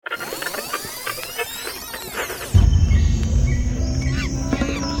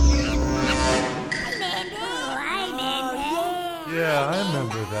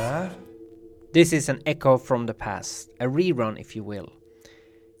This is an echo from the past, a rerun if you will.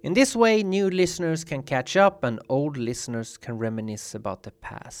 In this way, new listeners can catch up and old listeners can reminisce about the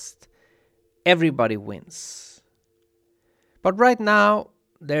past. Everybody wins. But right now,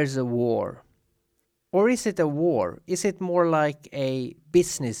 there's a war. Or is it a war? Is it more like a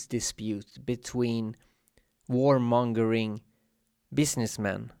business dispute between warmongering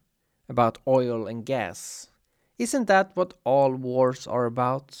businessmen about oil and gas? Isn't that what all wars are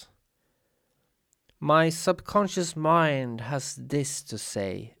about? My subconscious mind has this to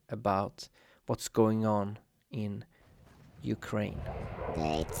say about what's going on in Ukraine.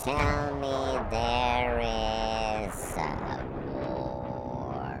 They tell me there is a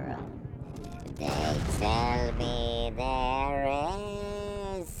war. They tell me there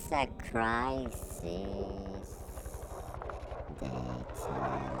is a crisis. They tell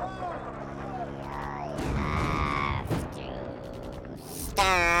me I have to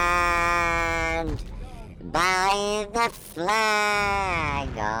stand by the flag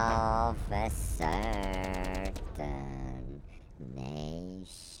of a certain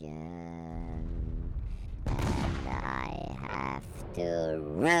nation, and I have to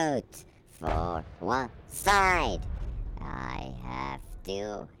root for one side. I have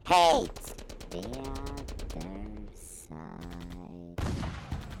to hate the other side,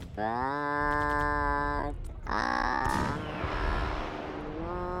 but I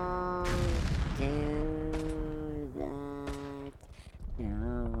won't do that.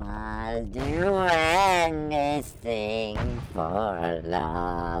 No, I'll do anything for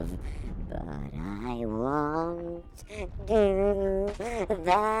love, but I won't do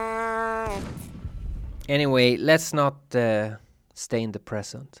that. Anyway, let's not stay in the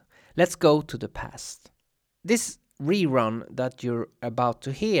present. Let's go to the past. This rerun that you're about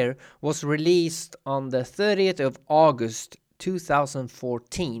to hear was released on the 30th of August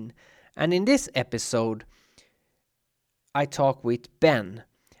 2014. And in this episode, I talk with Ben.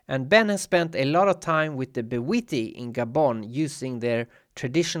 And Ben has spent a lot of time with the Bewiti in Gabon using their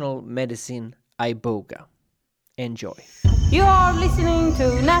traditional medicine Iboga. Enjoy. You are listening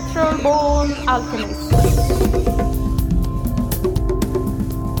to Natural Born Alchemist.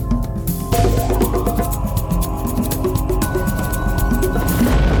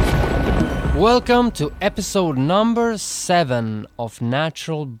 Welcome to episode number 7 of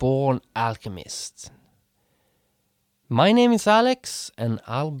Natural Born Alchemist. My name is Alex and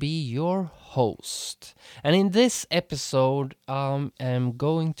I'll be your host. And in this episode, I'm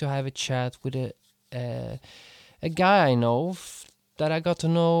going to have a chat with a guy I know that I got to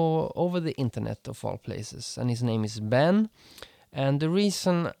know over the internet of all places. And his name is Ben. And the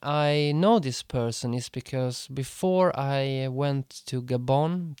reason I know this person is because before I went to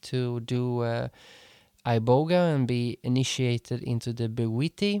Gabon to do Iboga and be initiated into the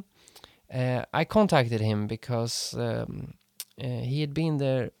Bewiti, I contacted him because he had been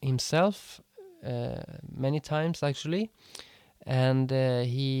there himself many times actually, and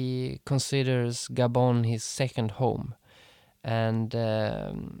he considers Gabon his second home. And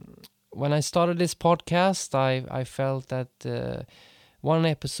when I started this podcast, I felt that one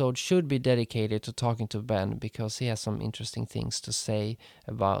episode should be dedicated to talking to Ben because he has some interesting things to say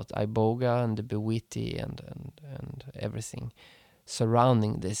about Iboga and the Bewiti and everything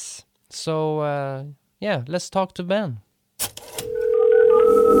surrounding this. So, let's talk to Ben.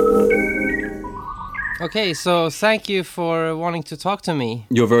 Okay, so thank you for wanting to talk to me.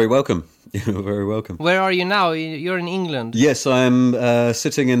 You're very welcome. You're very welcome. Where are you now? You're in England. Yes, I'm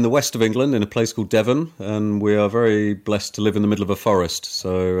sitting in the west of England in a place called Devon, and we are very blessed to live in the middle of a forest.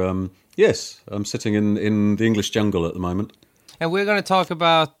 So, yes, I'm sitting in the English jungle at the moment. And we're going to talk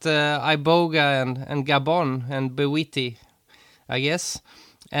about Iboga and Gabon and Bewiti, I guess.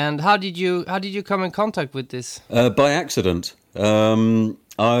 And how did you come in contact with this? By accident.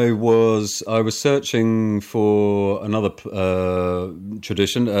 I was searching for another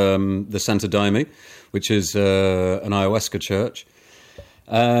tradition, the Santa Daime, which is an ayahuasca church,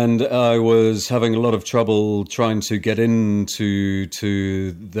 and I was having a lot of trouble trying to get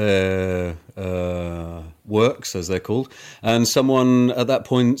into their works, as they're called. And someone at that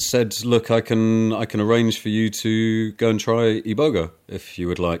point said, "Look, I can arrange for you to go and try Iboga if you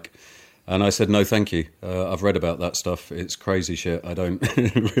would like." And I said, no, thank you. I've read about that stuff. It's crazy shit. I don't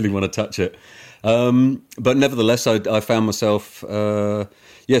really want to touch it. But nevertheless, I found myself,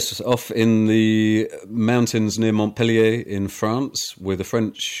 off in the mountains near Montpellier in France with a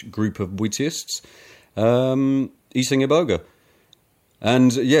French group of Buddhists eating Iboga.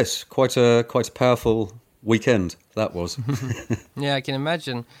 And yes, quite a powerful weekend that was. Yeah, I can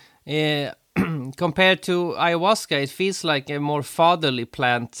imagine. Compared to ayahuasca, it feels like a more fatherly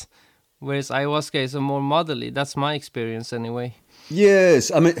plant whereas ayahuasca is a more motherly. That's my experience anyway.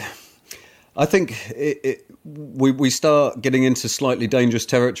 Yes, I mean, I think we start getting into slightly dangerous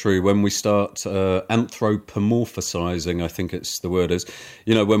territory when we start anthropomorphizing, I think it's the word is.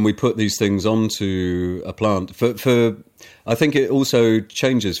 You know, when we put these things onto a plant. I think it also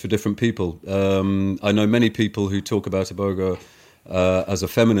changes for different people. I know many people who talk about iboga as a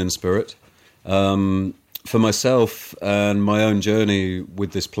feminine spirit. For myself and my own journey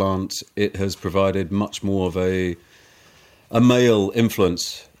with this plant, it has provided much more of a male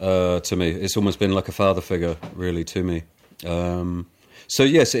influence to me. It's almost been like a father figure, really, to me. So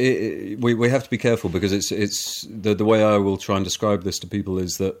yes, we have to be careful, because it's the way I will try and describe this to people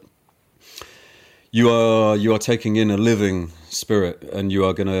is that you are taking in a living spirit, and you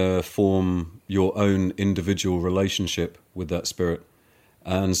are going to form your own individual relationship with that spirit.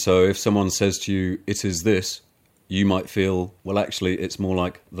 And so if someone says to you, it is this, you might feel, well, actually, it's more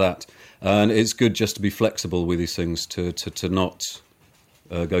like that. And it's good just to be flexible with these things, to not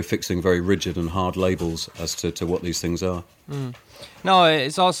go fixing very rigid and hard labels as to what these things are. Mm. No,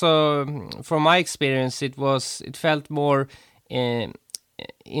 it's also, from my experience, it felt more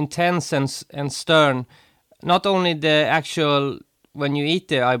intense and stern. Not only the actual, when you eat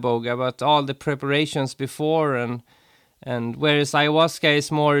the iboga, but all the preparations before, and whereas ayahuasca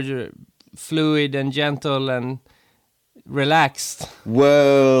is more fluid and gentle and relaxed.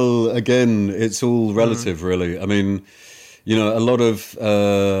 Well, again, it's all relative, really. I mean, you know, a lot of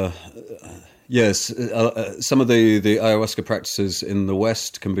some of the ayahuasca practices in the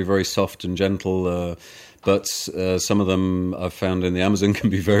West can be very soft and gentle, but some of them I've found in the Amazon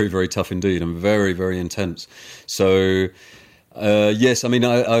can be very, very tough indeed and very, very intense. So yes, I mean,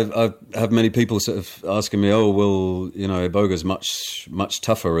 I have many people sort of asking me, oh, well, you know, iboga's much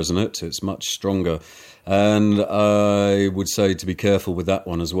tougher, isn't it? It's much stronger. And I would say to be careful with that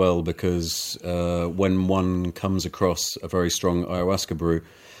one as well, because when one comes across a very strong ayahuasca brew,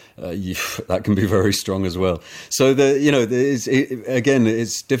 that can be very strong as well. So, again,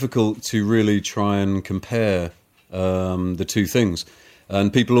 it's difficult to really try and compare the two things.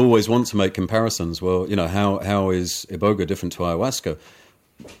 And people always want to make comparisons. Well, you know, how is iboga different to ayahuasca?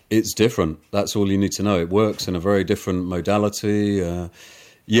 It's different. That's all you need to know. It works in a very different modality.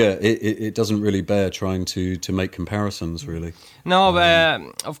 It doesn't really bear trying to make comparisons, really. No,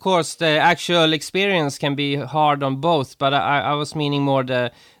 of course, the actual experience can be hard on both, but I was meaning more the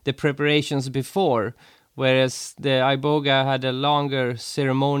preparations before, whereas the iboga had a longer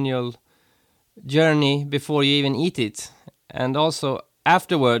ceremonial journey before you even eat it. And also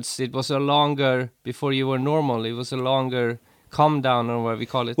afterwards, it was a longer, before you were normal, it was a longer calm down, or what we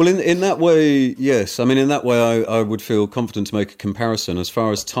call it. Well, in that way, yes. I mean, in that way, I would feel confident to make a comparison. As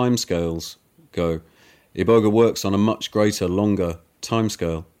far as timescales go, iboga works on a much greater, longer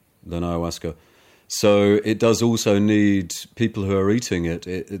timescale than ayahuasca. So it does also need people who are eating it.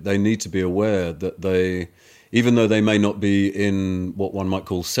 They need to be aware that even though they may not be in what one might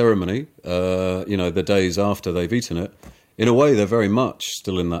call ceremony, the days after they've eaten it, in a way, they're very much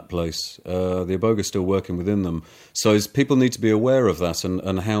still in that place. The iboga is still working within them. So people need to be aware of that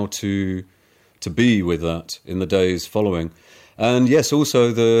and how to be with that in the days following. And yes,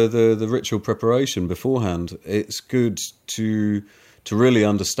 also the ritual preparation beforehand. It's good to really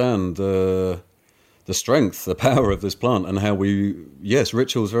understand the strength, the power of this plant, and how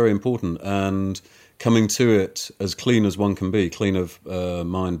ritual is very important. And coming to it as clean as one can be, clean of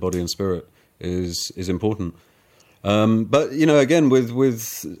mind, body, and spirit, is important. But, you know, again,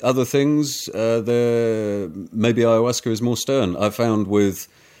 with other things, maybe ayahuasca is more stern. I found with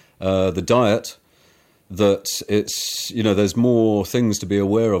the diet that it's, you know, there's more things to be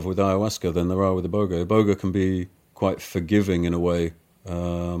aware of with ayahuasca than there are with iboga. Iboga can be quite forgiving in a way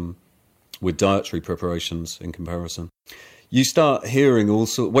with dietary preparations in comparison. You start hearing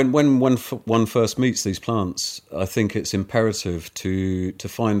also, when one first meets these plants, I think it's imperative to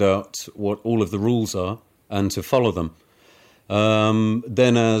find out what all of the rules are, and to follow them.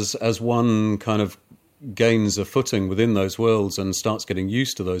 Then as one kind of gains a footing within those worlds and starts getting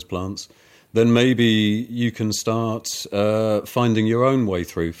used to those plants, then maybe you can start finding your own way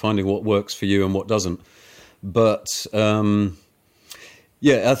through, finding what works for you and what doesn't. But I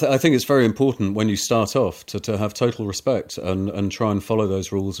think it's very important when you start off to have total respect and try and follow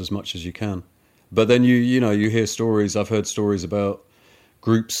those rules as much as you can. But then you hear stories, I've heard stories about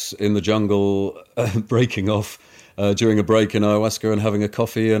groups in the jungle breaking off during a break in ayahuasca and having a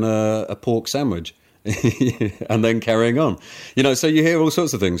coffee and a pork sandwich and then carrying on. You know, so you hear all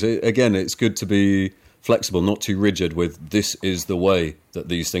sorts of things. It's good to be flexible, not too rigid with this is the way that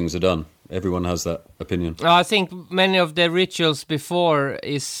these things are done. Everyone has that opinion. I think many of the rituals before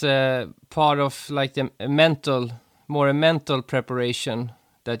is part of like the mental preparation,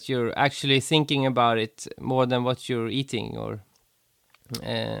 that you're actually thinking about it more than what you're eating, or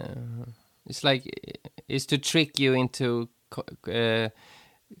it's to trick you into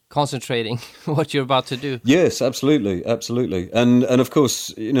concentrating what you're about to do. Yes, absolutely, and of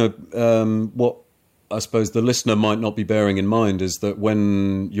course, what I suppose the listener might not be bearing in mind is that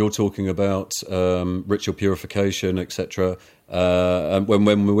when you're talking about ritual purification, etc., and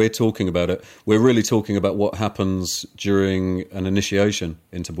when we're talking about it, we're really talking about what happens during an initiation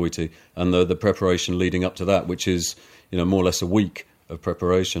into Bhuti and the preparation leading up to that, which is more or less a week of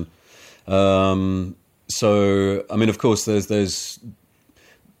preparation. So, I mean, of course, there's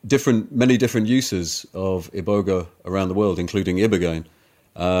many different uses of iboga around the world, including ibogaine.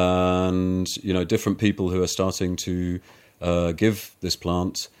 And different people who are starting to give this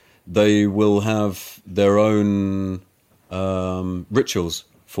plant, they will have their own rituals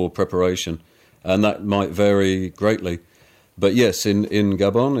for preparation, and that might vary greatly. But yes, in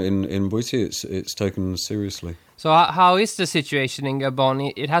Gabon, in Bhuti, it's taken seriously. So how is the situation in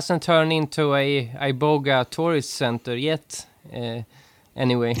Gabon? It hasn't turned into a iboga tourist center yet,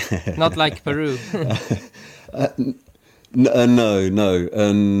 anyway. Not like Peru. No,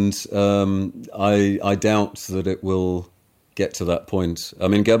 and I doubt that it will get to that point. I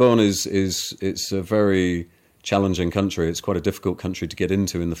mean, Gabon it's a very challenging country. It's quite a difficult country to get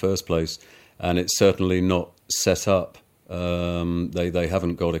into in the first place, and it's certainly not set up. They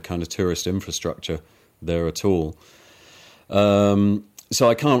haven't got a kind of tourist infrastructure there at all. So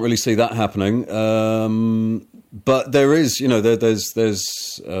I can't really see that happening. But there is,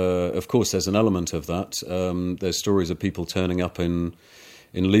 there's of course, there's an element of that. There's stories of people turning up in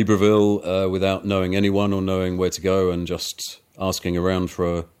Libreville without knowing anyone or knowing where to go, and just asking around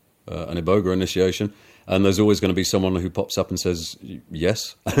for an iboga initiation. And there's always going to be someone who pops up and says,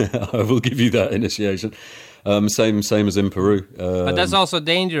 "Yes, I will give you that initiation." Same as in Peru. But that's also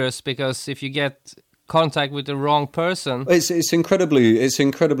dangerous, because if you get contact with the wrong person, it's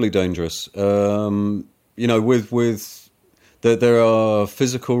incredibly dangerous. There are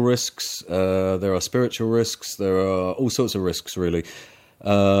physical risks, there are spiritual risks, there are all sorts of risks, really.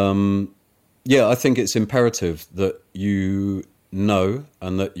 I think it's imperative that you know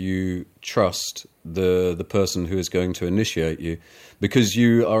and that you trust the person who is going to initiate you, because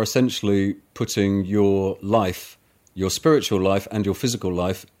you are essentially putting your life, your spiritual life and your physical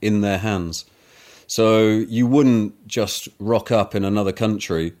life, in their hands. So you wouldn't just rock up in another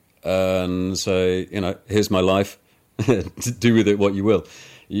country and say, here's my life, do with it what you will.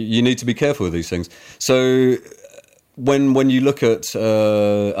 You need to be careful with these things. So when you look at,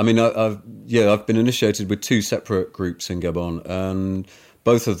 I've been initiated with 2 separate groups in Gabon, and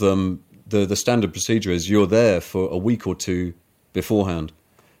both of them, the standard procedure is you're there for a week or 2 beforehand.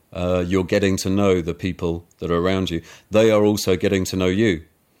 You're getting to know the people that are around you. They are also getting to know you.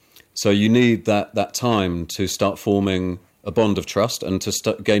 So you need that time to start forming a bond of trust and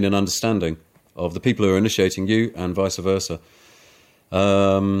to gain an understanding of the people who are initiating you, and vice versa.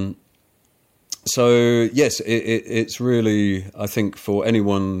 So yes, it's really, I think, for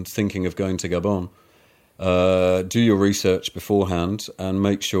anyone thinking of going to Gabon, do your research beforehand and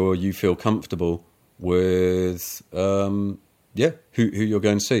make sure you feel comfortable with who you're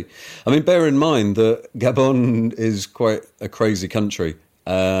going to see. I mean, bear in mind that Gabon is quite a crazy country,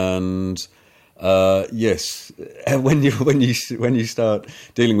 and yes, when you start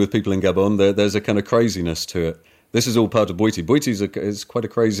dealing with people in Gabon, there's a kind of craziness to it. This is all part of Bhuti. Bhuti is quite a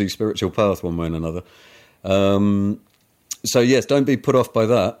crazy spiritual path, one way and another. So yes, don't be put off by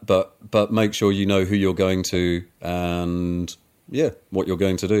that, but make sure you know who you're going to and what you're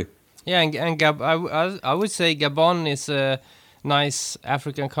going to do. Yeah, and I would say Gabon is a nice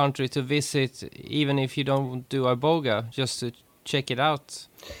African country to visit, even if you don't do iboga, just to check it out.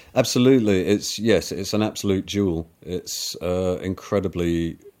 Absolutely, it's an absolute jewel. It's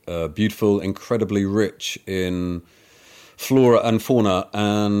incredibly beautiful, incredibly rich in flora and fauna,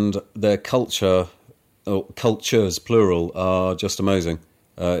 and their culture, or cultures plural, are just amazing.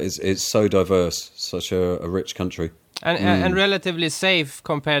 It's so diverse, such a rich country. And relatively safe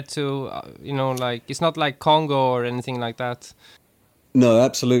compared to, it's not like Congo or anything like that. No,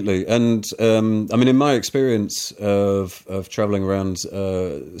 absolutely. And in my experience of traveling around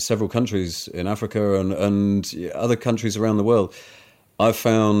several countries in Africa and other countries around the world, I've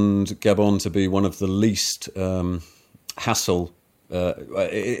found Gabon to be one of the least hassle.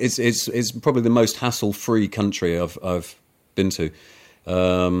 It's probably the most hassle-free country I've been to.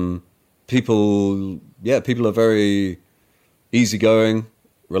 People are very easygoing,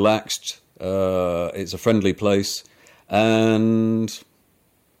 relaxed. It's a friendly place, and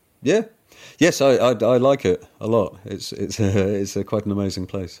yeah, yes, I like it a lot. It's quite an amazing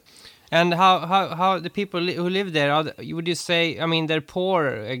place. And how the people who live there, would you say, I mean, they're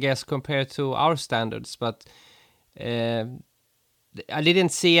poor, I guess, compared to our standards, but I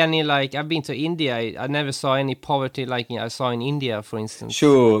didn't see any, like, I've been to India, I never saw any poverty like I saw in India, for instance.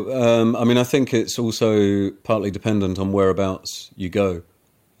 Sure. I mean, I think it's also partly dependent on whereabouts you go.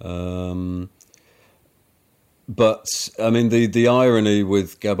 But, I mean, the irony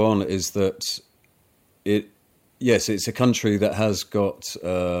with Gabon is that it's a country that has got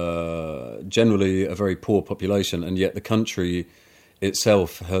generally a very poor population, and yet the country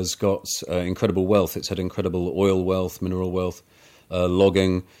itself has got incredible wealth. It's had incredible oil wealth, mineral wealth,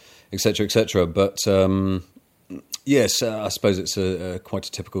 logging, etc., etc. But yes, I suppose it's quite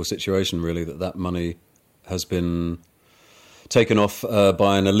a typical situation, really, that money has been taken off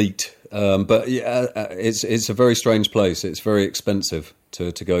by an elite. But yeah, it's a very strange place. It's very expensive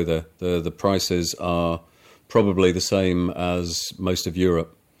to go there. The prices are probably the same as most of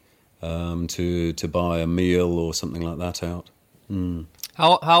Europe to buy a meal or something like that out. Mm.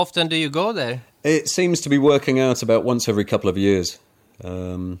 How often do you go there? It seems to be working out about once every couple of years.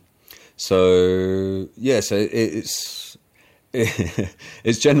 So yes, it's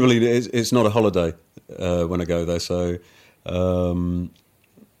generally it's not a holiday when I go there. So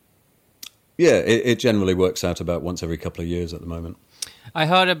it generally works out about once every couple of years at the moment. I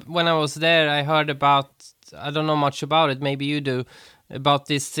heard when I was there, I don't know much about it, maybe you do, about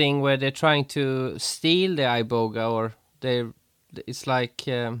this thing where they're trying to steal the iboga, or it's like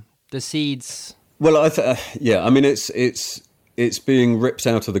the seeds. Well, I mean, it's being ripped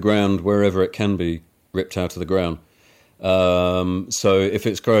out of the ground wherever it can be ripped out of the ground. So if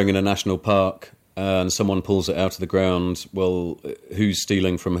it's growing in a national park and someone pulls it out of the ground, well, who's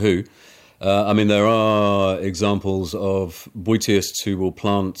stealing from who? I mean, there are examples of Buitists who will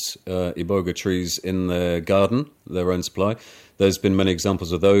plant iboga trees in their garden, their own supply. There's been many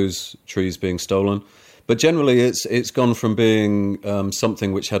examples of those trees being stolen. But generally, it's gone from being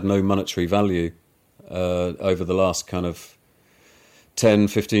something which had no monetary value over the last kind of 10,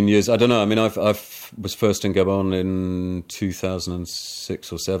 15 years. I don't know. I mean, I was first in Gabon in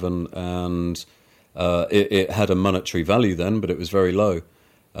 2006 or 7, and it had a monetary value then, but it was very low.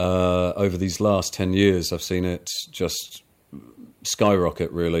 Over these last 10 years, I've seen it just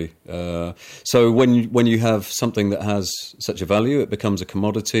skyrocket, really. So when you have something that has such a value, it becomes a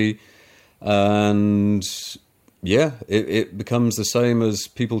commodity, and yeah, it becomes the same as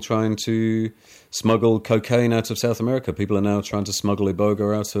people trying to smuggle cocaine out of South America. People are now trying to smuggle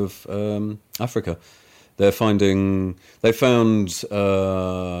iboga out of Africa. They found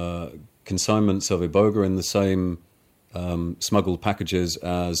consignments of iboga in the same smuggled packages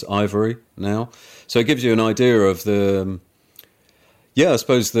as ivory now. So it gives you an idea of I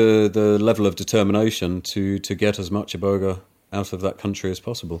suppose the level of determination to get as much iboga out of that country as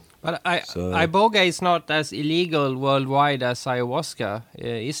possible. But iboga is not as illegal worldwide as ayahuasca.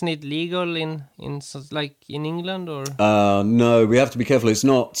 Isn't it legal in England, or? No, we have to be careful. It's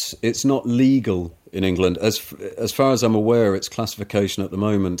not legal in England. As far as I'm aware, its classification at the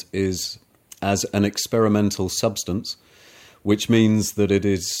moment is as an experimental substance, which means that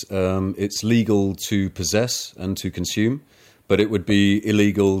it's legal to possess and to consume, but it would be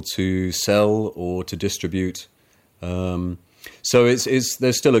illegal to sell or to distribute. So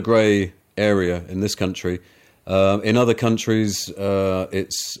there's still a grey area in this country. In other countries,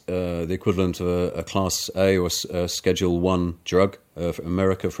 it's the equivalent of a Class A or a Schedule 1 drug, for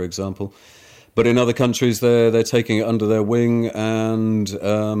America, for example. But in other countries, they're taking it under their wing, and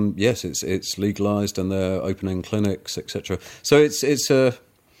yes, it's legalized, and they're opening clinics, etc. So it's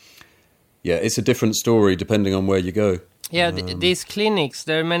a different story depending on where you go. Yeah, these clinics,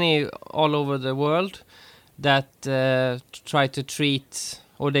 there are many all over the world that try to treat,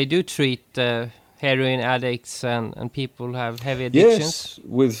 or they do treat heroin addicts and people who have heavy addictions.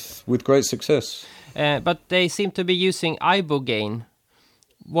 Yes, with great success. But they seem to be using ibogaine.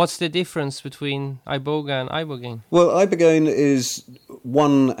 What's the difference between iboga and ibogaine? Well, ibogaine is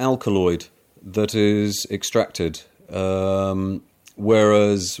one alkaloid that is extracted,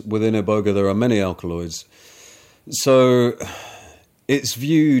 whereas within iboga there are many alkaloids. So it's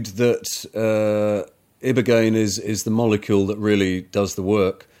viewed that ibogaine is the molecule that really does the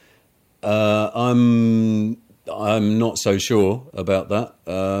work. I'm not so sure about that.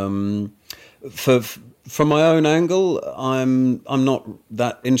 From my own angle, I'm not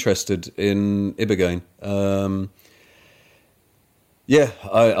that interested in ibogaine. Yeah,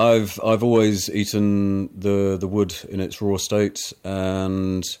 I've always eaten the wood in its raw state,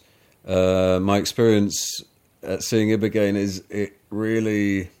 and my experience at seeing ibogaine is it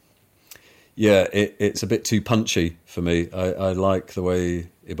really, yeah, it's a bit too punchy for me. I like the way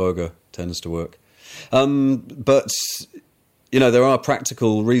iboga tends to work, but there are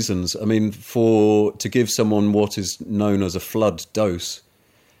practical reasons. I mean, to give someone what is known as a flood dose,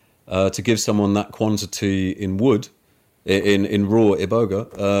 to give someone that quantity in wood. In raw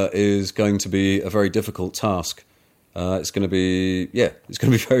iboga is going to be a very difficult task. It's going to be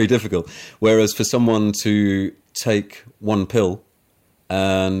very difficult. Whereas for someone to take one pill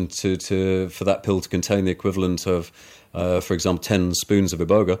and for that pill to contain the equivalent of, for example, 10 spoons of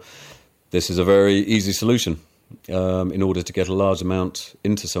iboga, this is a very easy solution in order to get a large amount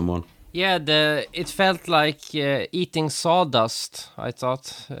into someone. Yeah, it felt like eating sawdust, I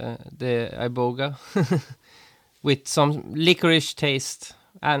thought, the iboga. With some licorice taste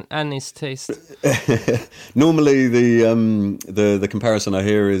and anise taste. Normally, the comparison I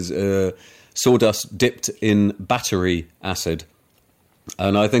hear is sawdust dipped in battery acid,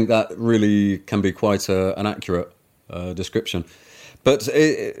 and I think that really can be quite an accurate description. But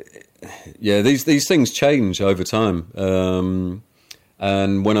these things change over time,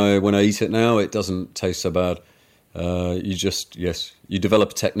 and when I eat it now, it doesn't taste so bad. You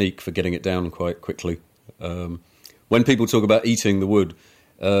develop a technique for getting it down quite quickly. When people talk about eating the wood,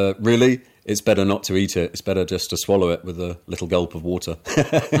 really, it's better not to eat it. It's better just to swallow it with a little gulp of water.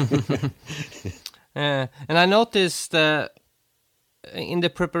 And I noticed in the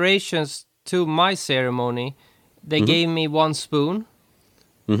preparations to my ceremony, they gave me 1 spoon,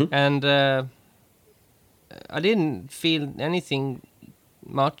 and I didn't feel anything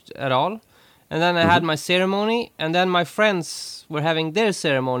much at all. And then I had my ceremony, and then my friends were having their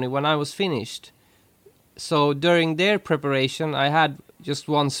ceremony when I was finished. So during their preparation, I had just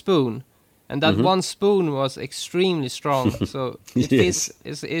 1 spoon, and that 1 spoon was extremely strong. So Yes.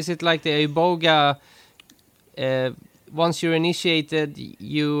 is it like the iboga? Once you're initiated,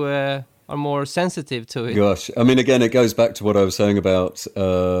 you are more sensitive to it. Gosh, I mean, again, it goes back to what I was saying about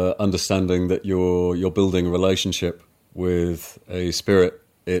understanding that you're building a relationship with a spirit.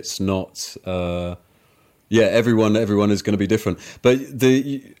 It's not, everyone is going to be different, but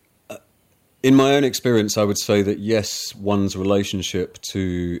in my own experience, I would say that yes, one's relationship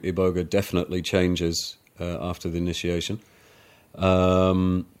to iboga definitely changes after the initiation.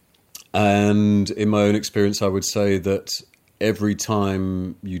 And in my own experience, I would say that every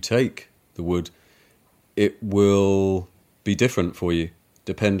time you take the wood, it will be different for you,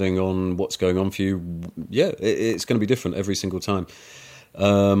 depending on what's going on for you. Yeah, it's going to be different every single time.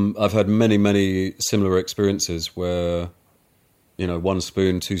 I've had many similar experiences where, 1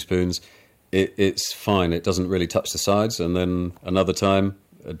 spoon, 2 spoons, it's fine. It doesn't really touch the sides. And then another time,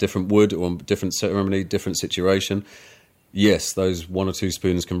 a different wood or different ceremony, different situation. Yes, those 1 or 2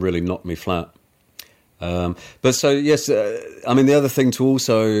 spoons can really knock me flat. But so, yes, I mean, the other thing to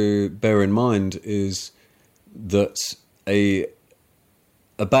also bear in mind is that a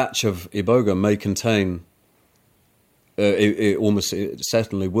batch of iboga may contain, it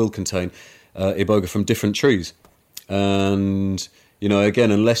certainly will contain iboga from different trees. And again,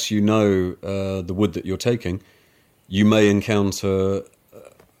 unless you know the wood that you're taking, you may encounter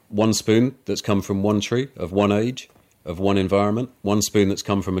 1 spoon that's come from 1 tree of 1 age, of 1 environment, 1 spoon that's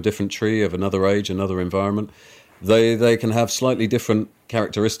come from a different tree of another age, another environment. They can have slightly different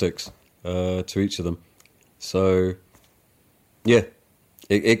characteristics to each of them. So, yeah,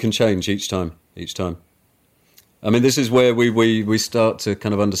 it can change each time. I mean, this is where we start to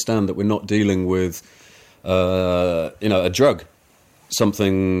kind of understand that we're not dealing with, a drug.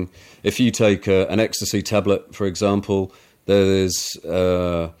 Something, if you take an ecstasy tablet, for example, there's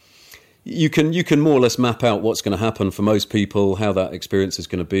you can more or less map out what's going to happen for most people, how that experience is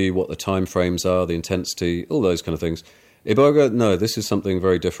going to be, what the time frames are, the intensity, all those kind of things. Iboga, no, this is something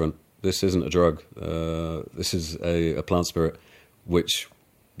very different. This isn't a drug. This is a plant spirit, which,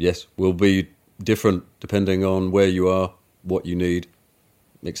 yes, will be different depending on where you are, what you need,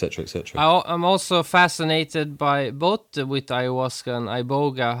 etc., etc. I'm also fascinated by both with ayahuasca and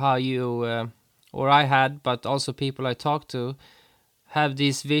iboga, how you, or I had, but also people I talked to, have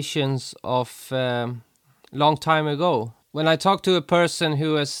these visions of long time ago. When I talk to a person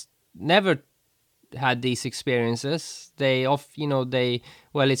who has never had these experiences,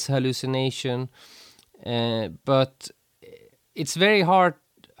 it's hallucination, but it's very hard.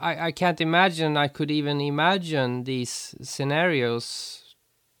 I can't imagine. I could even imagine these scenarios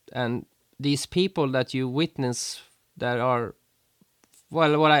and these people that you witness that are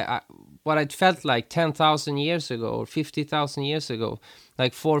what I felt like 10,000 years ago or 50,000 years ago,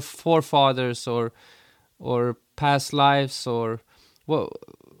 like forefathers or past lives, or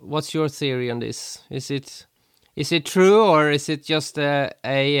what's your theory on this? Is it true, or is it just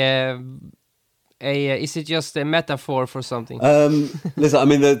is it just a metaphor for something? Listen, I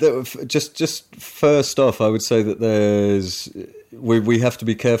mean, just first off, I would say that we have to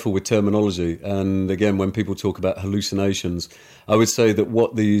be careful with terminology. And again, when people talk about hallucinations, I would say that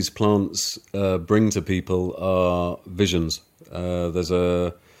what these plants bring to people are visions. There's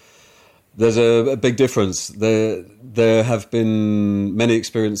a big difference. There have been many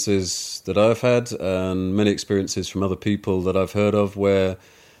experiences that I've had and many experiences from other people that I've heard of where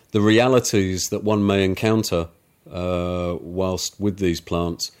the realities that one may encounter whilst with these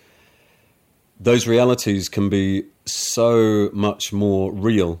plants, those realities can be so much more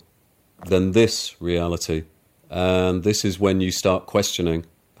real than this reality. And this is when you start questioning,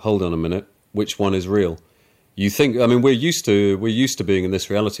 hold on a minute, which one is real? You think, I mean, we're used to being in this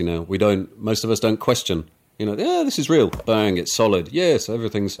reality now. Most of us don't question, yeah, this is real. Bang, it's solid. Yes,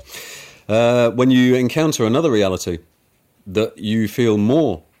 everything's... when you encounter another reality that you feel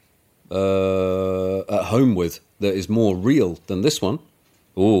more at home with, that is more real than this one,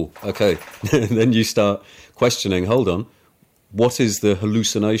 okay. Then you start questioning, hold on, what is the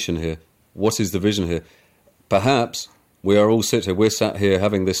hallucination here? What is the vision here? Perhaps we're sat here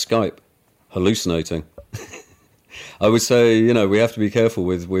having this Skype, hallucinating. I would say, we have to be careful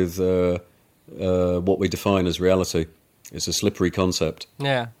with what we define as reality. It's a slippery concept.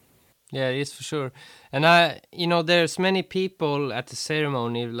 Yeah, it is for sure. And there's many people at the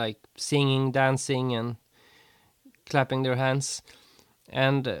ceremony, like singing, dancing, and clapping their hands.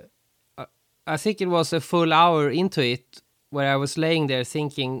 And I think it was a full hour into it where I was laying there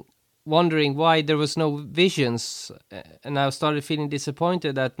wondering why there was no visions. And I started feeling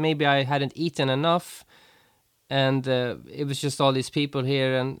disappointed that maybe I hadn't eaten enough. And it was just all these people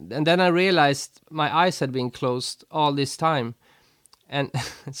here. And then I realized my eyes had been closed all this time. And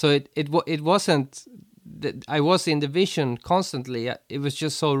so it wasn't that I was in the vision constantly. It was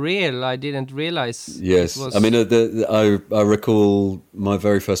just so real. I didn't realize. Yes. I mean, I recall my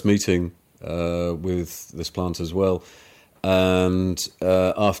very first meeting with this plant as well. And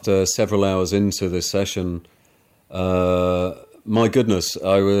after several hours into this session, my goodness,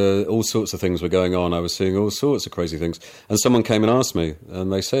 all sorts of things were going on. I was seeing all sorts of crazy things. And someone came and asked me,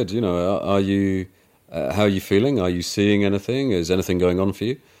 and they said, are you... how are you feeling? Are you seeing anything? Is anything going on for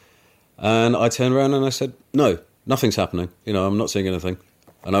you? And I turned around and I said, no, nothing's happening. I'm not seeing anything.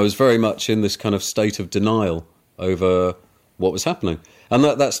 And I was very much in this kind of state of denial over what was happening. And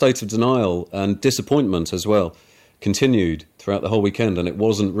that state of denial and disappointment as well continued throughout the whole weekend. And it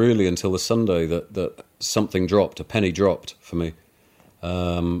wasn't really until the Sunday that something dropped, a penny dropped for me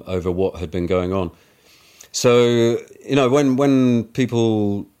over what had been going on. So, when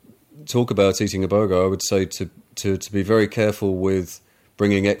people talk about eating iboga, I would say to be very careful with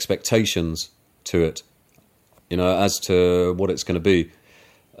bringing expectations to it, as to what it's going to be,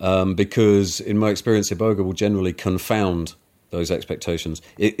 because in my experience, iboga will generally confound those expectations.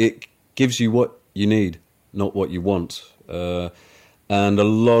 It gives you what you need, not what you want, and a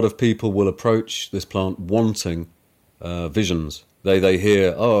lot of people will approach this plant wanting visions. They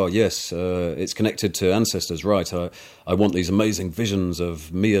hear, oh, yes, it's connected to ancestors, right? I want these amazing visions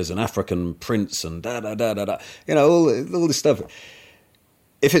of me as an African prince and da-da-da-da-da. All this stuff.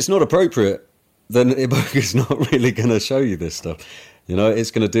 If it's not appropriate, then iboga's not really going to show you this stuff. It's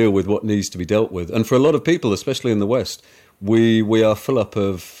going to deal with what needs to be dealt with. And for a lot of people, especially in the West, we are full up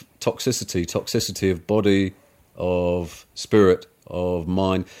of toxicity of body, of spirit, of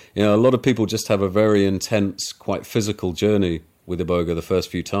mind. A lot of people just have a very intense, quite physical journey with iboga the first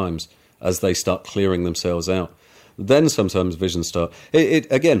few times as they start clearing themselves out. Then sometimes visions start.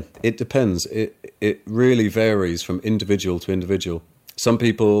 It depends. It really varies from individual to individual. Some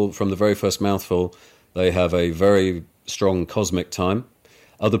people, from the very first mouthful, they have a very strong cosmic time.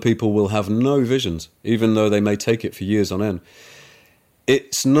 Other people will have no visions, even though they may take it for years on end.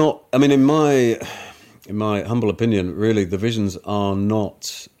 It's not, I mean, in my humble opinion, really, the visions are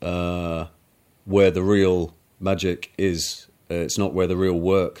not where the real magic is. It's not where the real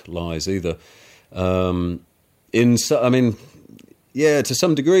work lies either. To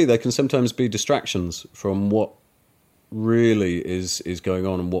some degree, they can sometimes be distractions from what really is going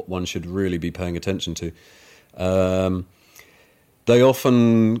on and what one should really be paying attention to. They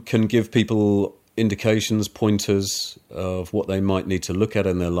often can give people indications, pointers of what they might need to look at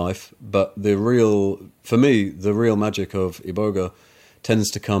in their life. But for me, the real magic of iboga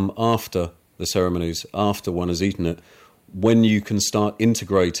tends to come after the ceremonies, after one has eaten it, when you can start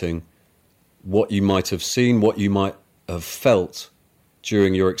integrating what you might have seen, what you might have felt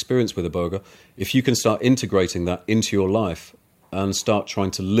during your experience with iboga, if you can start integrating that into your life and start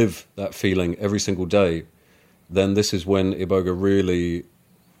trying to live that feeling every single day, then this is when iboga really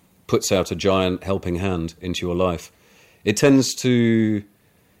puts out a giant helping hand into your life. It tends to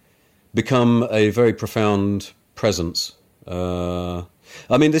become a very profound presence.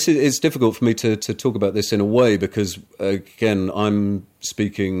 I mean, it's difficult for me to talk about this in a way because, again, I'm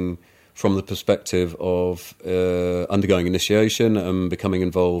speaking from the perspective of undergoing initiation and becoming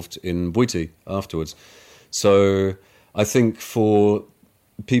involved in Bwiti afterwards. So I think for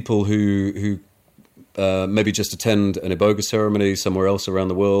people who maybe just attend an iboga ceremony somewhere else around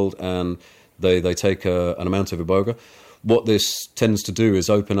the world and they take an amount of iboga, what this tends to do is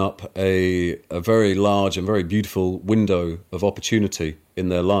open up a very large and very beautiful window of opportunity in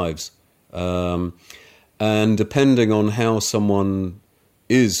their lives. And depending on how someone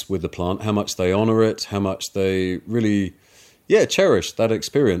is with the plant, how much they honor it, how much they really, cherish that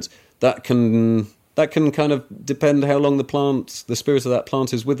experience, that can kind of depend how long the spirit of that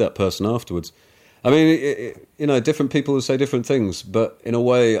plant is with that person afterwards. I mean, different people will say different things, but in a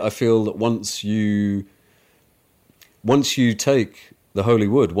way, I feel that once you take the holy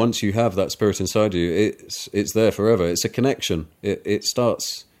wood, once you have that spirit inside you, it's there forever. It's a connection. It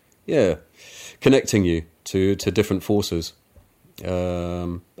starts, connecting you to different forces.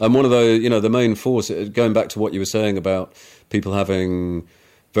 And one of the main force, going back to what you were saying about people having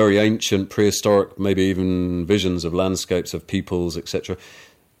very ancient, prehistoric, maybe even visions of landscapes, of peoples, etc.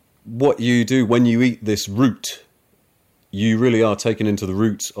 What you do when you eat this root, you really are taken into the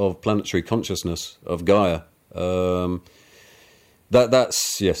roots of planetary consciousness, of Gaia.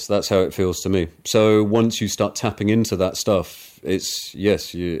 That's how it feels to me. So once you start tapping into that stuff, it's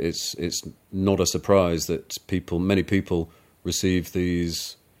not a surprise that many people receive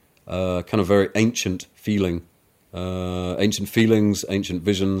these kind of very ancient feelings, ancient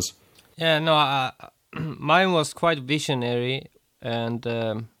visions. Yeah, no, mine was quite visionary, and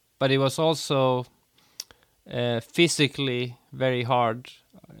but it was also physically very hard,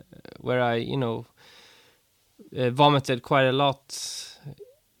 where I, vomited quite a lot,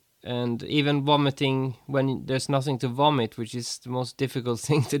 and even vomiting when there's nothing to vomit, which is the most difficult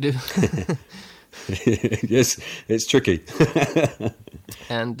thing to do. Yes, it's tricky.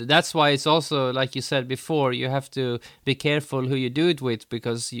 And that's why it's also, like you said before, you have to be careful who you do it with,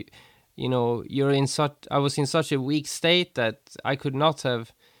 because I was in such a weak state that I could not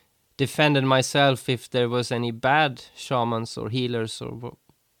have defended myself if there was any bad shamans or healers or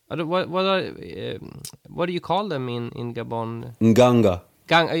what do you call them in Gabon? Nganga.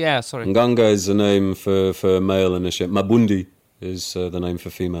 Sorry. Nganga is the name for male initiate. Mabundi is the name for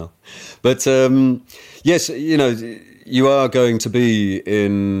female. But yes, you are going to be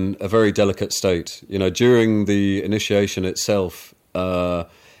in a very delicate state. During the initiation itself, by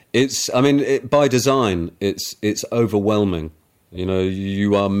design, it's overwhelming.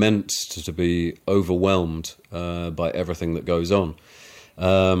 You are meant to be overwhelmed by everything that goes on.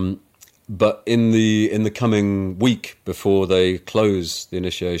 But in the coming week before they close the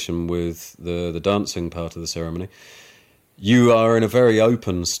initiation with the dancing part of the ceremony, you are in a very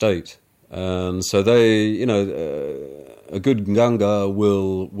open state, and so they, a good Nganga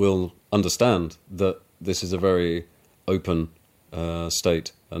will understand that this is a very open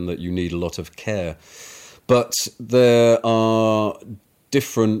state and that you need a lot of care. But there are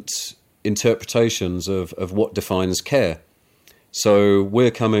different interpretations of what defines care. So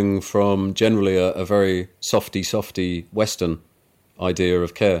we're coming from generally a very softy Western idea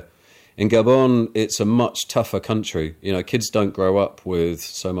of care. In Gabon, it's a much tougher country. Kids don't grow up with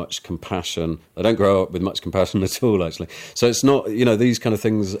so much compassion. They don't grow up with much compassion at all, actually. So it's not, these kind of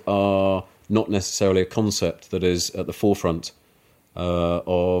things are not necessarily a concept that is at the forefront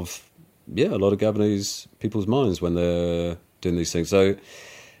of, a lot of Gabonese people's minds when they're doing these things. So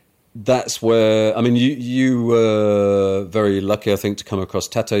that's where, you were very lucky, I think, to come across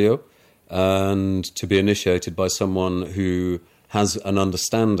Tatayo and to be initiated by someone who has an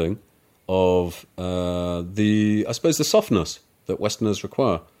understanding of the softness that Westerners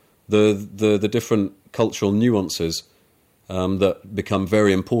require, the different cultural nuances that become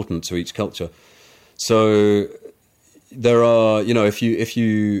very important to each culture. So there are, if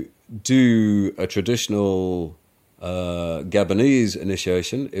you do a traditional Gabonese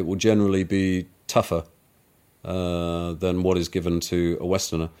initiation, it will generally be tougher than what is given to a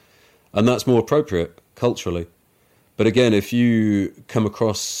Westerner, and that's more appropriate culturally. But again, if you come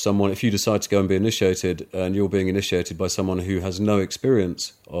across someone, if you decide to go and be initiated, and you're being initiated by someone who has no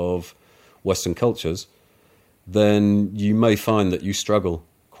experience of Western cultures, then you may find that you struggle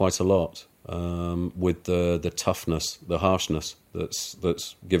quite a lot with the toughness, the harshness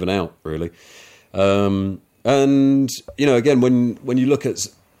that's given out, really. And again, when you look at,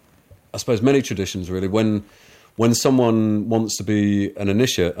 I suppose, many traditions, really, when someone wants to be an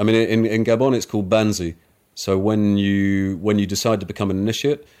initiate, I mean, in Gabon it's called banzi. So when you decide to become an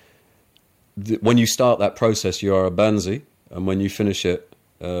initiate, when you start that process, you are a banzi, and when you finish it,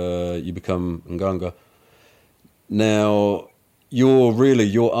 you become nganga. Now,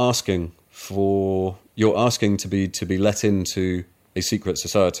 you're asking to be let into a secret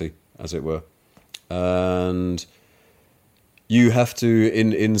society, as it were, and you have to,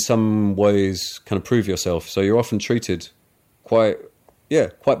 in some ways, kind of prove yourself. So you're often treated quite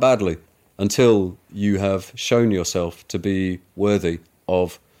badly until you have shown yourself to be worthy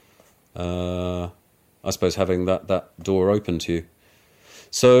of, I suppose, having that door open to you.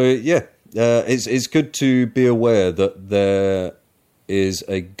 So it's good to be aware that there is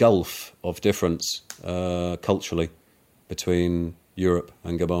a gulf of difference culturally between Europe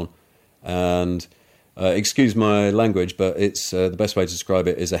and Gabon, and excuse my language, but it's the best way to describe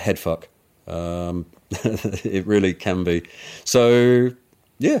it is a head fuck. It really can be. So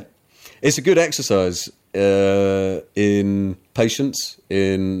it's a good exercise in patience,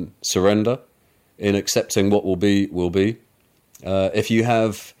 in surrender, in accepting what will be. If you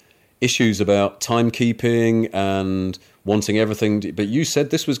have issues about timekeeping and wanting everything, but you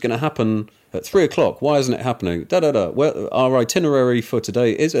said this was going to happen at 3:00. Why isn't it happening? Well, our itinerary for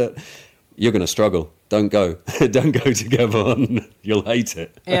today is you're going to struggle. Don't go. Don't go to Gabon. You'll hate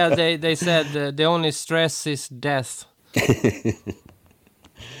it. Yeah, they said the only stress is death.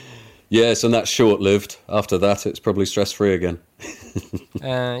 Yes, and that's short-lived. After that, it's probably stress-free again.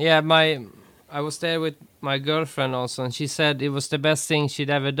 I was there with my girlfriend also, and she said it was the best thing she'd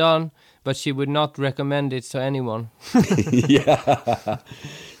ever done, but she would not recommend it to anyone. Yeah.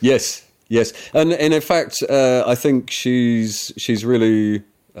 Yes. And in fact, I think she's really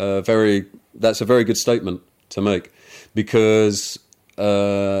that's a very good statement to make, because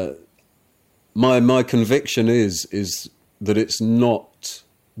my conviction is that it's not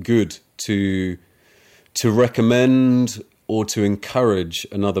good to recommend or to encourage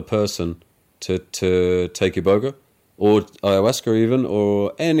another person to take iboga or ayahuasca even,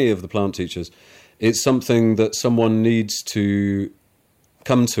 or any of the plant teachers. It's something that someone needs to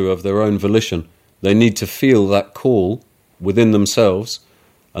come to of their own volition. They need to feel that call within themselves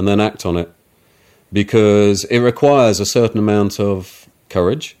and then act on it, because it requires a certain amount of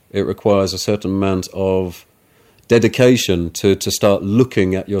courage. It requires a certain amount of dedication to start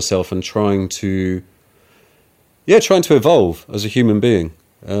looking at yourself and trying to evolve as a human being.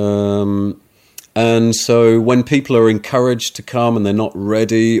 And so when people are encouraged to come and they're not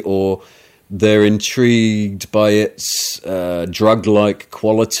ready, or they're intrigued by its drug-like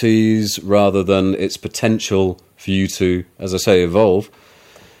qualities rather than its potential for you to, as I say, evolve,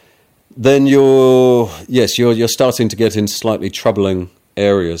 then you're starting to get into slightly troubling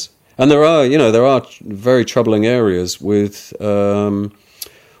areas. And there are very troubling areas with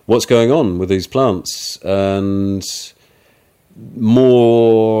what's going on with these plants. And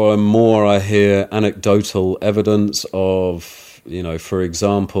more and more I hear anecdotal evidence of, for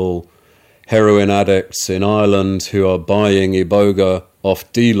example, heroin addicts in Ireland who are buying iboga off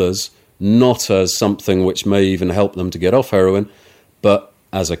dealers, not as something which may even help them to get off heroin, but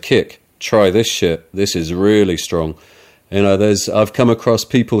as a kick. Try this shit. This is really strong. I've come across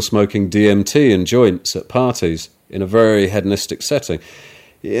people smoking DMT and joints at parties in a very hedonistic setting.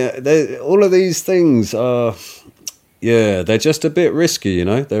 Yeah, all of these things are, they're just a bit risky,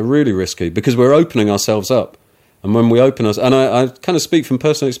 They're really risky because we're opening ourselves up. And when we open us, and I kind of speak from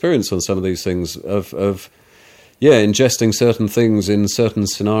personal experience on some of these things of ingesting certain things in certain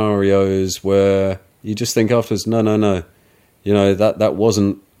scenarios where you just think afterwards, no, that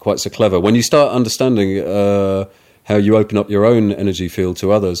wasn't quite so clever. When you start understanding how you open up your own energy field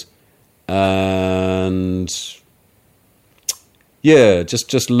to others, and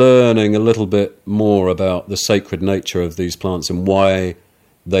just learning a little bit more about the sacred nature of these plants and why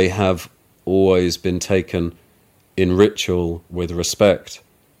they have always been taken in ritual with respect.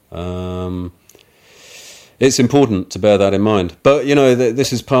 It's important to bear that in mind. But,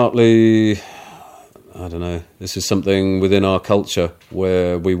 this is partly, I don't know, this is something within our culture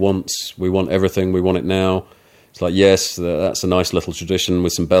where we want everything, we want it now. It's like, yes, that's a nice little tradition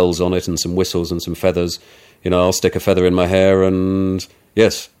with some bells on it and some whistles and some feathers. I'll stick a feather in my hair and,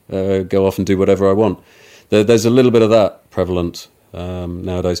 yes, go off and do whatever I want. There's a little bit of that prevalent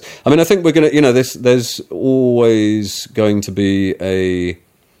nowadays. I mean, I think we're going to, there's always going to be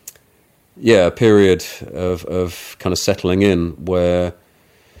a period of kind of settling in where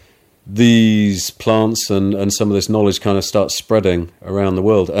these plants and some of this knowledge kind of starts spreading around the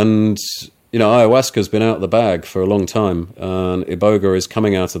world. And, ayahuasca's been out of the bag for a long time, and iboga is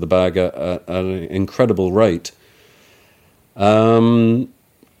coming out of the bag at an incredible rate.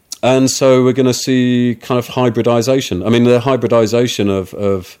 And so we're going to see kind of hybridization. I mean, the hybridization of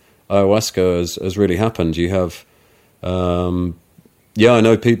ayahuasca has really happened. You have, I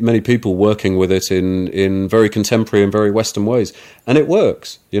know many people working with it in very contemporary and very Western ways. And it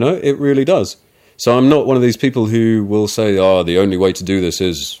works, it really does. So I'm not one of these people who will say, the only way to do this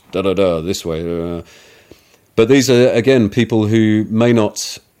is this way. But these are, again, people who may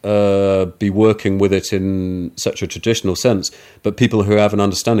not be working with it in such a traditional sense, but people who have an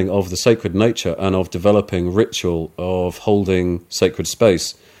understanding of the sacred nature and of developing ritual, of holding sacred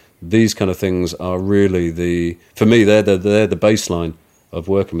space. These kind of things are really for me, they're the baseline of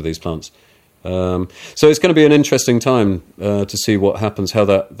working with these plants. So it's going to be an interesting time to see what happens, how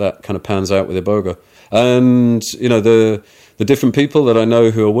that kind of pans out with iboga. And, the different people that I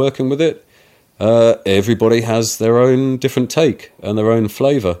know who are working with it, everybody has their own different take and their own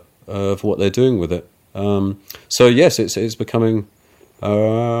flavour of what they're doing with it. So yes, it's becoming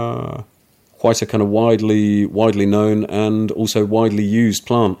quite a kind of widely known and also widely used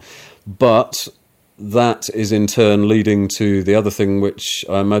plant. But that is in turn leading to the other thing which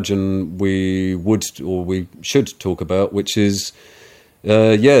I imagine we should talk about, which is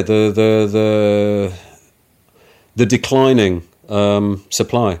the declining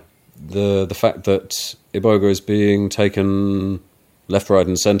supply. The fact that iboga is being taken left, right,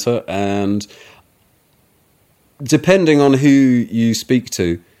 and centre, and depending on who you speak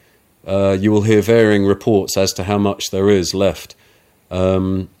to, you will hear varying reports as to how much there is left.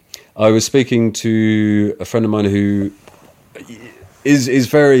 I was speaking to a friend of mine who is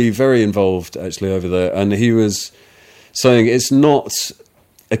very, very involved actually over there, and he was saying it's not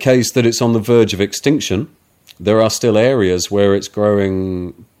a case that it's on the verge of extinction. There are still areas where it's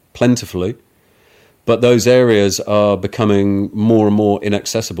growing plentifully, but those areas are becoming more and more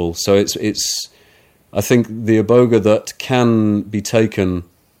inaccessible. So it's I think the iboga that can be taken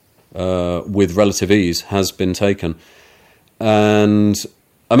with relative ease has been taken. And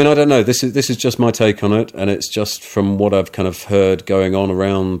I mean, I don't know, this is just my take on it, and it's just from what I've kind of heard going on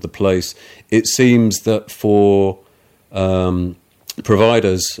around the place. It seems that for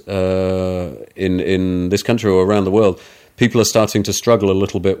providers in this country or around the world, people are starting to struggle a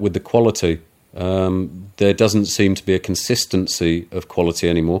little bit with the quality. There doesn't seem to be a consistency of quality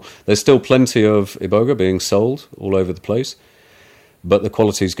anymore. There's still plenty of iboga being sold all over the place, but the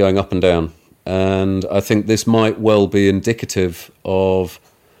quality is going up and down. And I think this might well be indicative of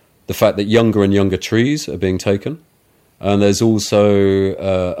the fact that younger and younger trees are being taken. And there's also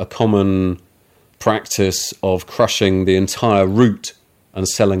a common practice of crushing the entire root and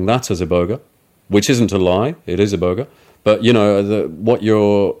selling that as iboga, which isn't a lie, it is iboga. But,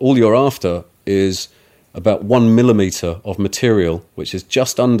 all you're after is about 1 millimetre of material, which is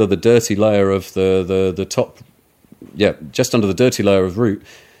just under the dirty layer of the top, just under the dirty layer of root.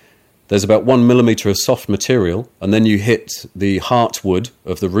 There's about 1 millimetre of soft material, and then you hit the heartwood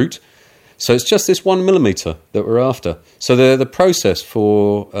of the root. So it's just this 1 millimetre that we're after. So the process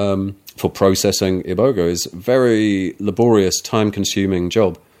for processing iboga is a very laborious, time-consuming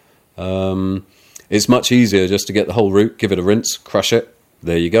job. It's much easier just to get the whole root, give it a rinse, crush it,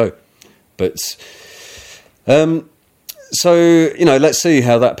 there you go. But so let's see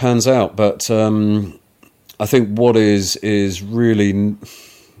how that pans out. But I think what is really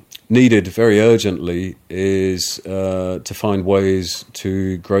needed very urgently is to find ways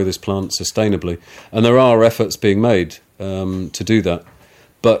to grow this plant sustainably, and there are efforts being made to do that.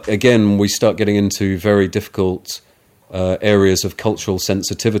 But again, we start getting into very difficult areas of cultural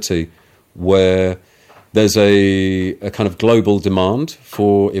sensitivity, where there's a kind of global demand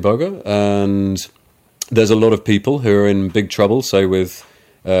for iboga, and there's a lot of people who are in big trouble, say with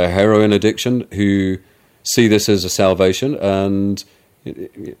heroin addiction, who see this as a salvation, and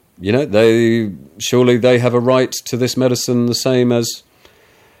they have a right to this medicine the same as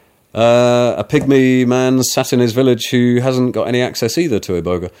a pygmy man sat in his village who hasn't got any access either to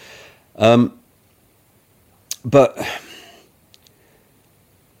iboga. But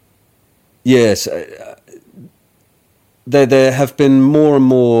yes, there have been more and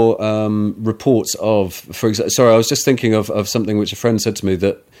more reports of, for example, sorry, I was just thinking of something which a friend said to me,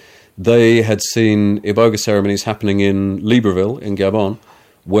 that they had seen iboga ceremonies happening in Libreville in Gabon,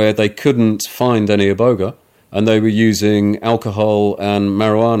 where they couldn't find any iboga, and they were using alcohol and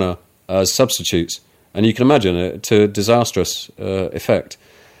marijuana as substitutes. And you can imagine it to disastrous effect.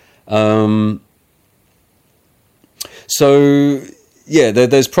 So, yeah,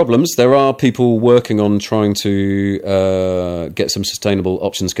 there's problems. There are people working on trying to get some sustainable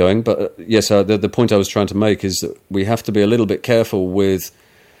options going. But yes, the point I was trying to make is that we have to be a little bit careful with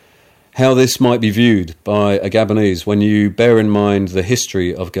how this might be viewed by a Gabonese when you bear in mind the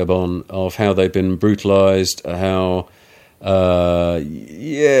history of Gabon, of how they've been brutalized, how,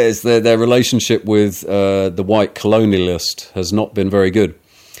 yes, their relationship with the white colonialist has not been very good.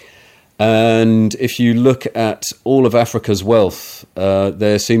 And if you look at all of Africa's wealth,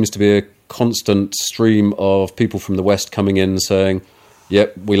 there seems to be a constant stream of people from the West coming in saying,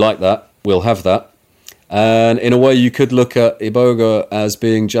 yep, we like that, we'll have that. And in a way, you could look at Iboga as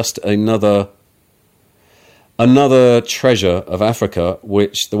being just another treasure of Africa,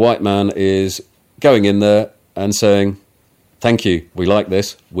 which the white man is going in there and saying, thank you, we like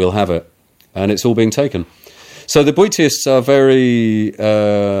this, we'll have it. And it's all being taken. So the Boitists are very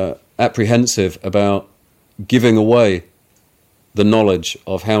apprehensive about giving away the knowledge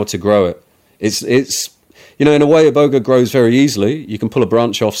of how to grow it. It's in a way, Iboga grows very easily. You can pull a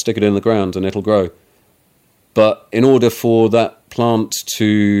branch off, stick it in the ground, and it'll grow. But in order for that plant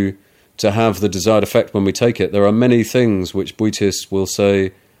to have the desired effect when we take it, there are many things which Boitists will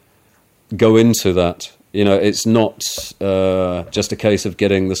say go into that. It's not just a case of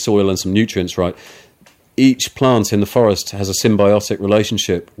getting the soil and some nutrients right. Each plant in the forest has a symbiotic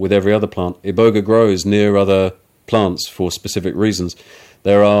relationship with every other plant. Iboga grows near other plants for specific reasons.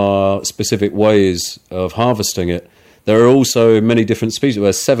 There are specific ways of harvesting it. There are also many different species.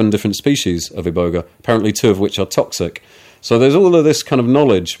 There's 7 different species of Iboga, apparently 2 of which are toxic. So there's all of this kind of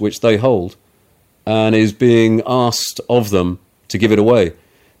knowledge which they hold and is being asked of them to give it away.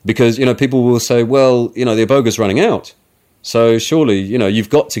 Because, people will say, well, the Iboga's running out. So surely, you've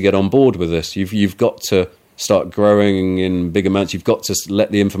got to get on board with this. You've got to start growing in big amounts. You've got to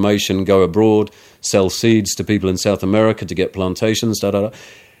let the information go abroad, sell seeds to people in South America to get plantations,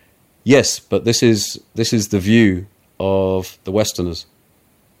 Yes, but this is the view of the Westerners.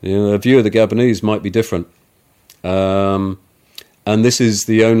 A view of the Gabonese might be different. And this is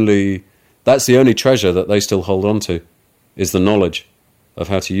that's the only treasure that they still hold on to, is the knowledge of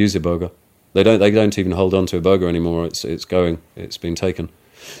how to use Iboga. They don't even hold on to Iboga anymore. It's been taken.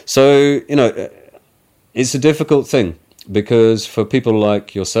 So, it's a difficult thing, because for people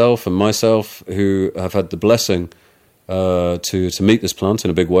like yourself and myself who have had the blessing to meet this plant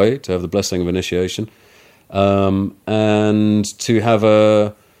in a big way, to have the blessing of initiation, and to have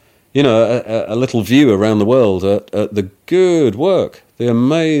a little view around the world at the good work, the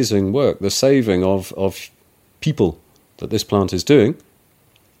amazing work, the saving of people that this plant is doing,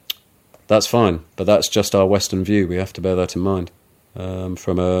 that's fine. But that's just our Western view. We have to bear that in mind.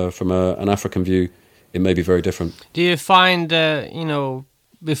 From an African view, it may be very different. Do you find,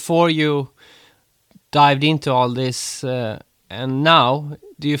 before you dived into all this, and now,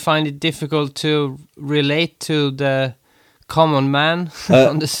 do you find it difficult to relate to the common man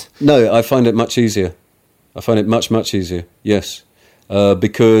on this? No, I find it much easier. I find it much, much easier, yes.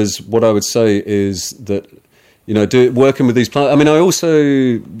 Because what I would say is that, working with these plants, I mean, I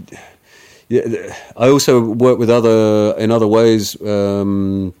also work with in other ways.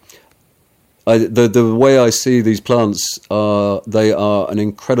 The way I see these plants they are an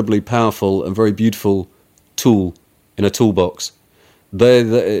incredibly powerful and very beautiful tool in a toolbox.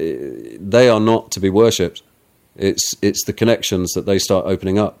 They are not to be worshipped. It's the connections that they start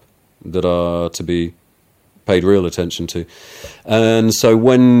opening up that are to be paid real attention to. And so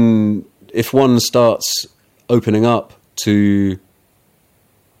if one starts opening up to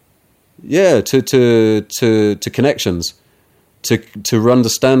connections, to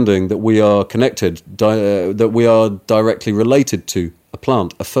understanding that we are connected, that we are directly related to a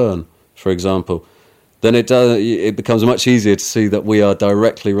plant, a fern, for example, then it becomes much easier to see that we are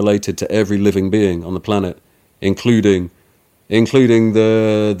directly related to every living being on the planet, including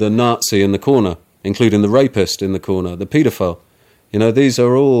the Nazi in the corner, including the rapist in the corner, the paedophile. These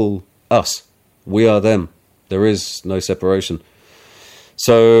are all us. We are them. There is no separation.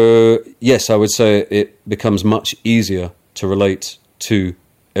 So, yes, I would say it becomes much easier to relate to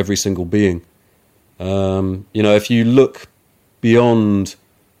every single being. If you look beyond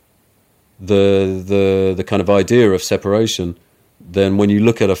the kind of idea of separation, then when you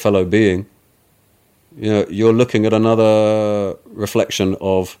look at a fellow being, you're looking at another reflection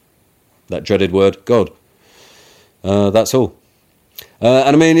of that dreaded word, God. That's all.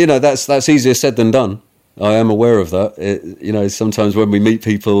 And I mean, that's easier said than done. I am aware of that. Sometimes when we meet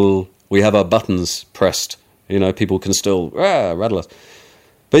people, we have our buttons pressed. People can still rattle us.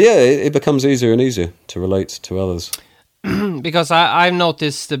 But yeah, it becomes easier and easier to relate to others. because I've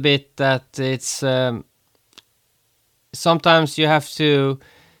noticed a bit that it's sometimes you have to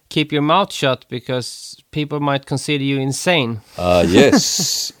keep your mouth shut because people might consider you insane.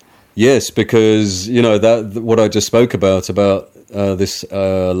 Yes, yes, because that what I just spoke about this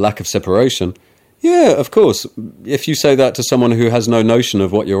lack of separation. Yeah, of course. If you say that to someone who has no notion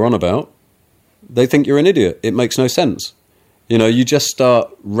of what you're on about, they think you're an idiot. It makes no sense. You just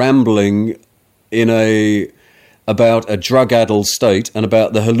start rambling about a drug-addled state and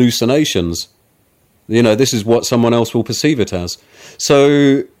about the hallucinations. This is what someone else will perceive it as.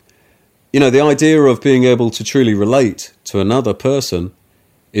 So, the idea of being able to truly relate to another person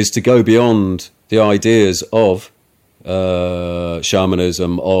is to go beyond the ideas of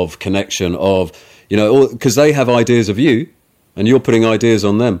shamanism, of connection, of, because they have ideas of you and you're putting ideas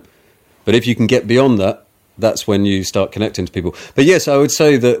on them. But if you can get beyond that, that's when you start connecting to people. But yes, I would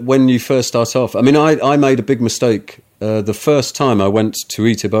say that when you first start off, I mean, I made a big mistake. The first time I went to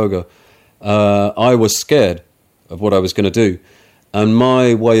eat iboga, I was scared of what I was going to do. And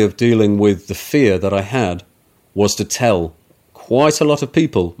my way of dealing with the fear that I had was to tell quite a lot of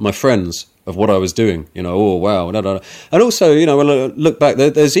people, my friends, of what I was doing. Oh, wow. Da, da, da. And also, when I look back,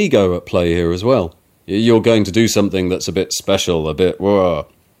 there's ego at play here as well. You're going to do something that's a bit special, a bit... Whoa.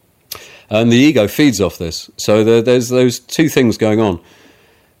 And the ego feeds off this. So there's those two things going on.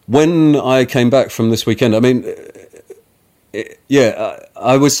 When I came back from this weekend, I mean,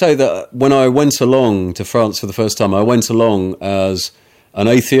 I would say that when I went along to France for the first time, I went along as an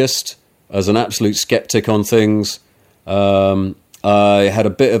atheist, as an absolute skeptic on things. I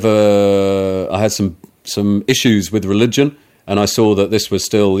had I had some issues with religion, and I saw that this was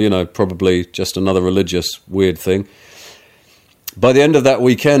still, probably just another religious weird thing. By the end of that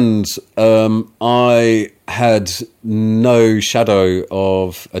weekend, I had no shadow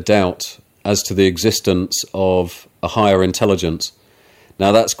of a doubt as to the existence of a higher intelligence.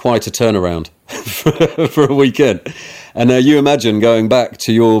 Now, that's quite a turnaround for a weekend. And now you imagine going back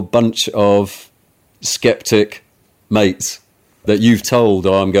to your bunch of skeptic mates that you've told,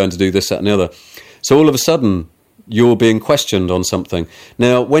 oh, I'm going to do this, that, and the other. So all of a sudden, you're being questioned on something.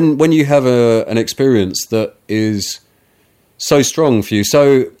 Now, when you have an experience that is so strong for you,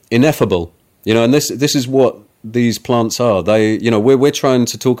 so ineffable, and this is what these plants are. They, we're trying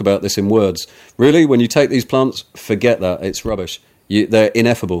to talk about this in words. Really, when you take these plants, forget that. It's rubbish. They're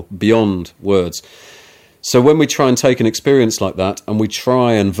ineffable, beyond words. So when we try and take an experience like that and we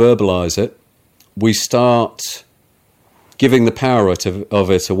try and verbalize it, we start giving the power of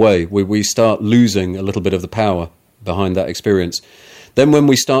it away. We start losing a little bit of the power behind that experience. Then when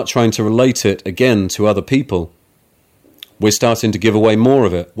we start trying to relate it again to other people, we're starting to give away more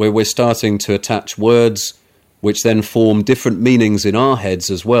of it, where we're starting to attach words which then form different meanings in our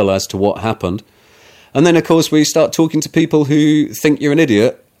heads as well as to what happened. And then, of course, we start talking to people who think you're an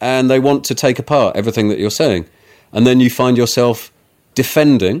idiot and they want to take apart everything that you're saying. And then you find yourself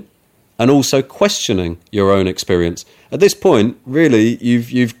defending and also questioning your own experience. At this point, really,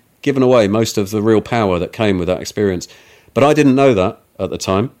 you've given away most of the real power that came with that experience. But I didn't know that at the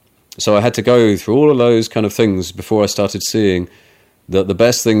time. So I had to go through all of those kind of things before I started seeing that the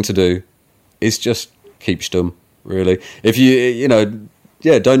best thing to do is just keep stum, really. If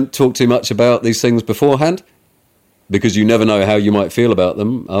don't talk too much about these things beforehand, because you never know how you might feel about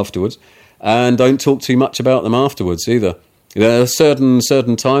them afterwards. And don't talk too much about them afterwards either. There are certain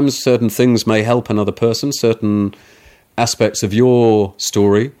times, certain things may help another person, certain aspects of your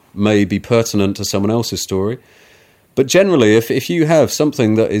story may be pertinent to someone else's story. But generally, if you have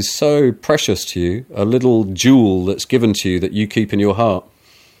something that is so precious to you, a little jewel that's given to you that you keep in your heart,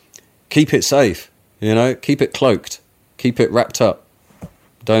 keep it safe, keep it cloaked, keep it wrapped up.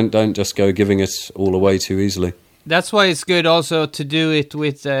 Don't just go giving it all away too easily. That's why it's good also to do it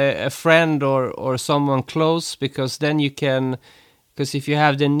with a friend or someone close, because then you can, because if you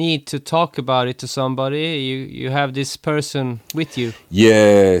have the need to talk about it to somebody, you have this person with you.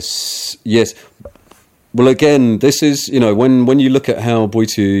 Yes. Well, again, this is, when you look at how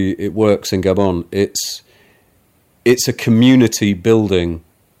Bwiti it works in Gabon, it's a community building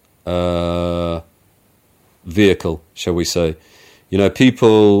vehicle, shall we say.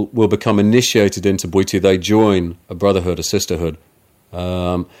 People will become initiated into Bwiti. They join a brotherhood, a sisterhood.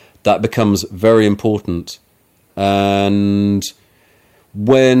 That becomes very important. And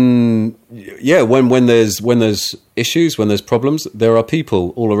when there's issues, when there's problems, there are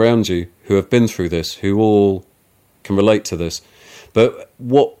people all around you who have been through this, who all can relate to this. But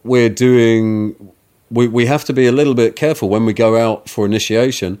what we're doing, we have to be a little bit careful when we go out for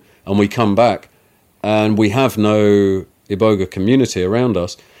initiation and we come back and we have no Iboga community around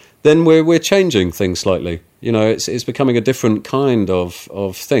us, then we're changing things slightly. You know, it's becoming a different kind of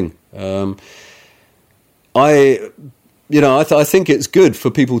thing. I think it's good for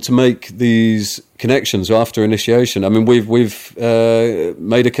people to make these connections after initiation. I mean, we've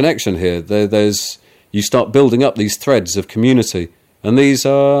made a connection here. You start building up these threads of community, and these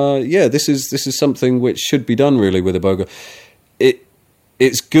are this is something which should be done really with Iboga.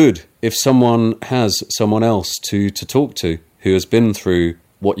 It's good if someone has someone else to talk to who has been through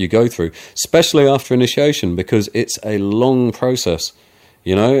what you go through, especially after initiation, because it's a long process.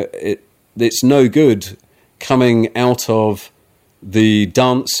 You know, it's no good coming out of the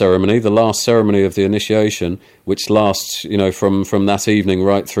dance ceremony, the last ceremony of the initiation, which lasts, you know, from that evening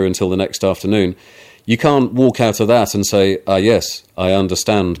right through until the next afternoon. You can't walk out of that and say, yes, I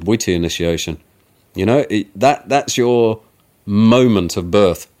understand Bwiti initiation. You know, that's your moment of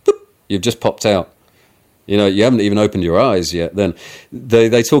birth. Boop, you've just popped out. You know, you haven't even opened your eyes yet. Then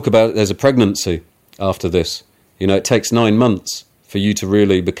they talk about there's a pregnancy after this. You know, it takes 9 months for you to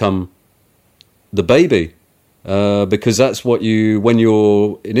really become the baby. Because that's what when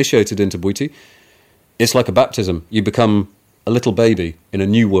you're initiated into Bwiti, it's like a baptism. You become a little baby in a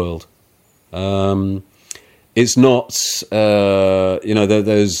new world. It's not,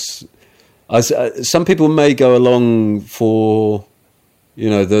 there's some people may go along for, you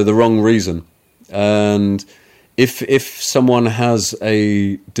know, the wrong reason. And if someone has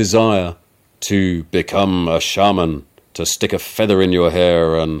a desire to become a shaman, to stick a feather in your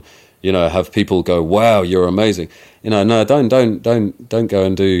hair and, you know, have people go, wow, you're amazing. You know, no, don't go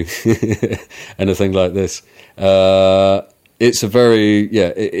and do anything like this. It's a very,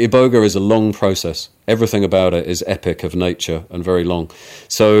 Iboga is a long process. Everything about it is epic of nature and very long.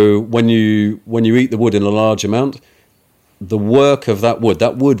 So when you eat the wood in a large amount, the work of that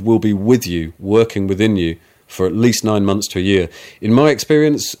wood will be with you, working within you for at least 9 months to a year. In my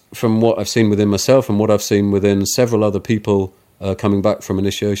experience, from what I've seen within myself and what I've seen within several other people coming back from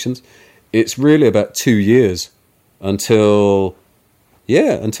initiations, it's really about 2 years until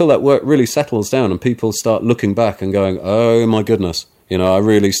that work really settles down and people start looking back and going, oh my goodness, you know, I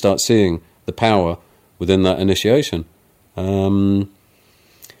really start seeing the power within that initiation. But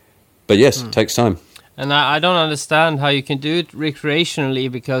yes, it takes time. And I don't understand how you can do it recreationally,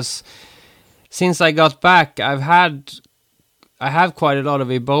 because since I got back, I have quite a lot of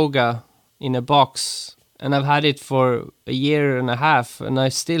Iboga in a box, and I've had it for a year and a half, and I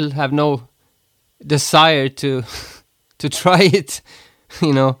still have no desire to try it,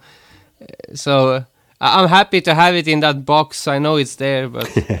 you know. So I'm happy to have it in that box. I know it's there, but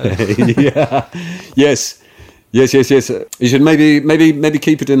Yes. You should maybe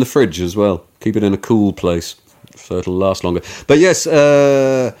keep it in the fridge as well. Keep it in a cool place so it'll last longer. But yes,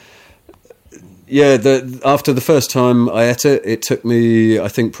 after the first time I ate it, it took me, I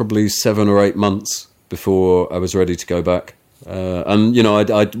think, probably 7 or 8 months before I was ready to go back. And you know,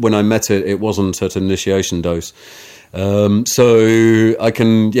 when I met it, it wasn't at an initiation dose. So I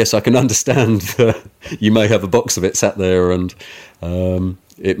can understand that you may have a box of it sat there, and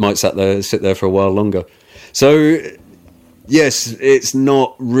it might sit there for a while longer. So yes, it's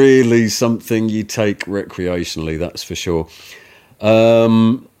not really something you take recreationally, that's for sure.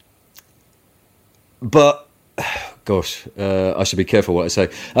 But gosh, I should be careful what I say.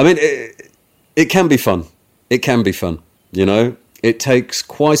 I mean, it can be fun. It can be fun. You know, it takes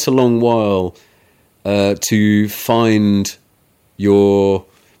quite a long while to find your,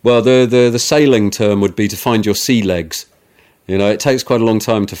 well, the sailing term would be to find your sea legs. You know, it takes quite a long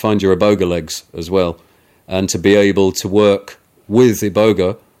time to find your Iboga legs as well, and to be able to work with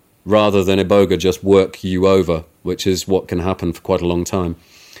Iboga rather than Iboga just work you over, which is what can happen for quite a long time.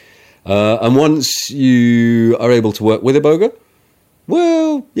 And once you are able to work with Iboga,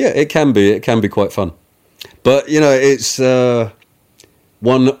 well, yeah, it can be quite fun. But, you know, it's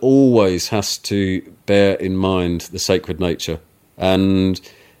one always has to bear in mind the sacred nature. And,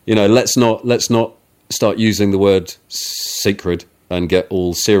 you know, let's not start using the word sacred and get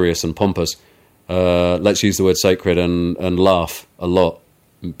all serious and pompous. Let's use the word sacred and laugh a lot,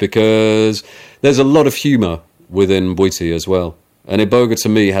 because there's a lot of humour within Bwiti as well. And Iboga, to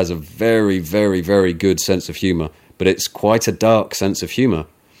me, has a very, very, very good sense of humour, but it's quite a dark sense of humour.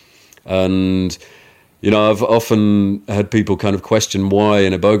 And, you know, I've often had people kind of question why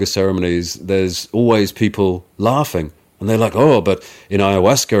in Iboga ceremonies there's always people laughing. And they're like, oh, but in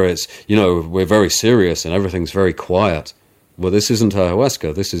ayahuasca, it's, you know, we're very serious and everything's very quiet. Well, this isn't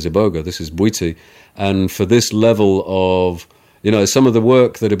ayahuasca, this is Iboga, this is Bwiti. And for this level of, you know, some of the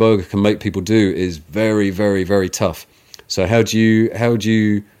work that Iboga can make people do is very, very, very tough. So how do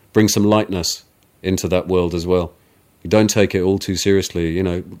you bring some lightness into that world as well? You don't take it all too seriously, you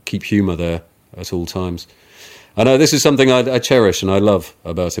know, keep humour there at all times. I know this is something I cherish and I love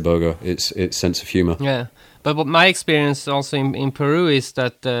about Iboga. Its sense of humor. Yeah, but what my experience also in Peru is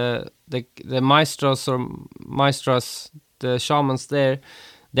that the maestros or maestras, the shamans there,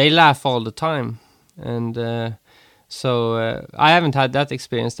 they laugh all the time, and so I haven't had that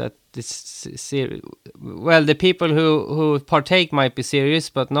experience. That this well, the people who partake might be serious,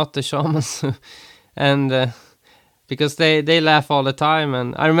 but not the shamans, and because they laugh all the time.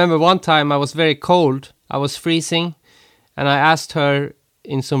 And I remember one time I was very cold, I was freezing, and I asked her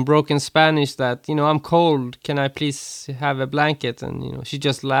in some broken Spanish that, I'm cold, can I please have a blanket? And, she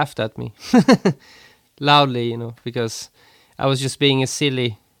just laughed at me loudly, because I was just being a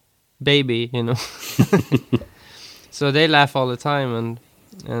silly baby, So they laugh all the time,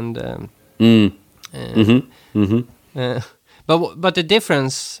 but the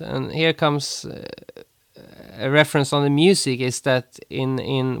difference, and here comes a reference on the music, is that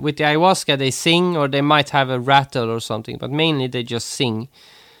in with the ayahuasca they sing, or they might have a rattle or something, but mainly they just sing.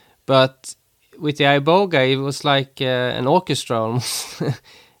 But with the iboga it was like an orchestra almost.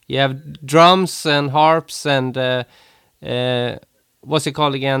 You have drums and harps and what's it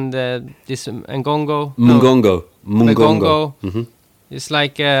called again, this ngongo? Mungongo. Mungongo. Mm-hmm. It's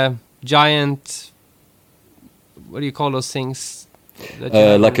like a giant, what do you call those things?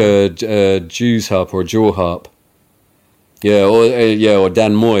 Like a Jew's harp or a jaw harp. Yeah, or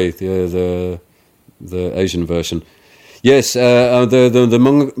Dan Moy, the Asian version. Yes, the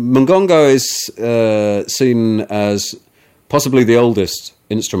mungongo is seen as possibly the oldest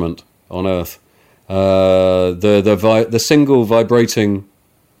instrument on Earth. The single vibrating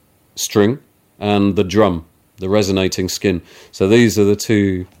string and the drum, the resonating skin. So these are the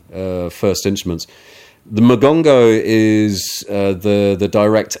two first instruments. The mugongo is the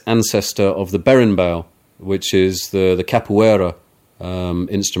direct ancestor of the berimbau, which is the capoeira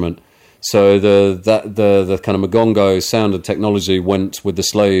instrument. So the kind of mugongo sound and technology went with the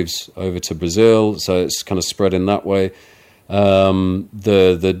slaves over to Brazil. So it's kind of spread in that way.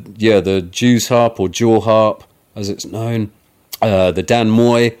 The Jew's harp or jaw harp, as it's known, the Dan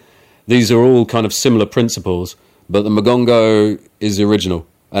Moy. These are all kind of similar principles, but the mugongo is the original.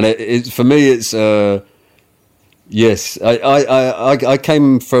 And for me, it's yes. I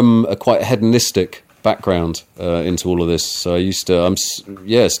came from a quite hedonistic background into all of this. So I'm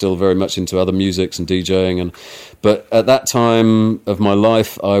still very much into other musics and DJing, but at that time of my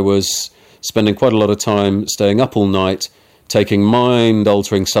life, I was spending quite a lot of time staying up all night, taking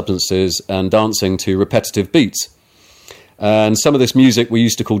mind-altering substances and dancing to repetitive beats. And some of this music we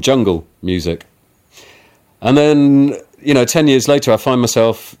used to call jungle music. And then, 10 years later, I find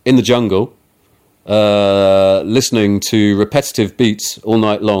myself in the jungle, listening to repetitive beats all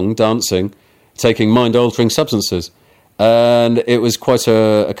night long, dancing, taking mind-altering substances. And it was quite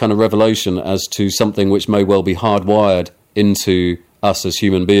a kind of revelation as to something which may well be hardwired into us as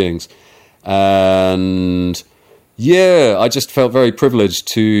human beings. And yeah, I just felt very privileged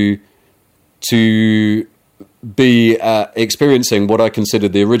to be experiencing what I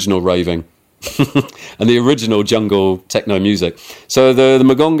considered the original raving and the original jungle techno music. So the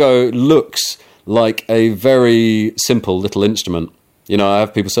mugongo looks like a very simple little instrument. I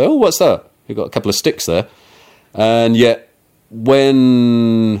have people say, "Oh, what's that? You've got a couple of sticks there." And yet,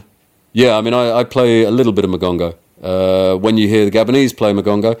 I play a little bit of mugongo. When you hear the Gabonese play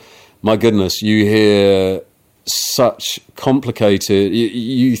mugongo, my goodness, you hear such complicated...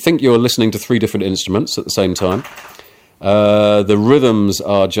 You think you're listening to three different instruments at the same time. The rhythms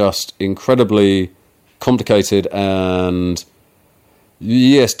are just incredibly complicated and,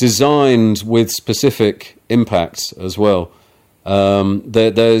 yes, designed with specific impacts as well.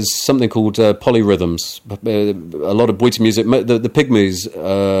 There's something called polyrhythms. A lot of Bwiti music, the Pygmies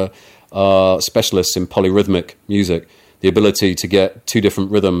are specialists in polyrhythmic music, the ability to get two different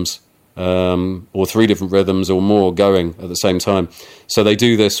rhythms or three different rhythms or more going at the same time. So they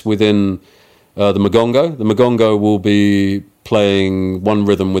do this within the mugongo. The mugongo will be playing one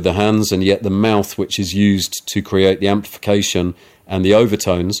rhythm with the hands, and yet the mouth, which is used to create the amplification and the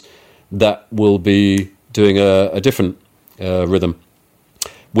overtones, that will be doing a different rhythm.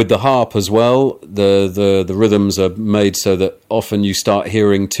 With the harp as well, the rhythms are made so that often you start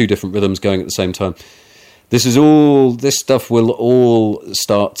hearing two different rhythms going at the same time. This stuff will all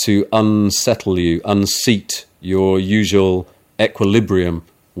start to unsettle you, unseat your usual equilibrium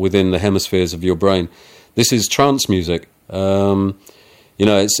within the hemispheres of your brain. This is trance music.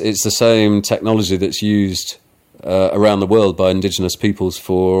 It's the same technology that's used around the world by indigenous peoples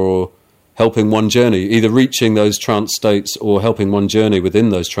for helping one journey, either reaching those trance states or helping one journey within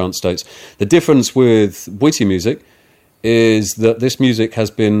those trance states. The difference with Bwiti music is that this music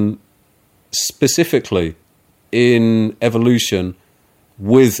has been specifically in evolution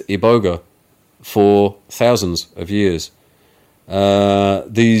with iboga for thousands of years.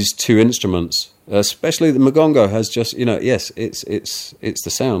 These two instruments, especially the magongo, has just, yes, it's the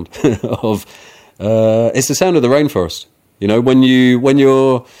sound of it's the sound of the rainforest. When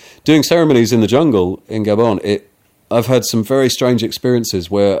you're doing ceremonies in the jungle in Gabon, I've had some very strange experiences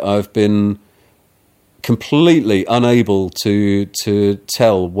where I've been completely unable to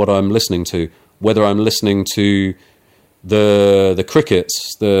tell what I'm listening to, whether I'm listening to the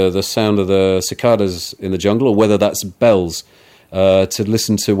crickets, the sound of the cicadas in the jungle, or whether that's bells, to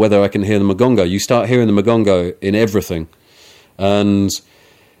listen to whether I can hear the magongo. You start hearing the magongo in everything. And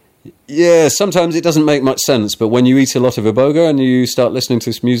yeah, sometimes it doesn't make much sense, but when you eat a lot of iboga and you start listening to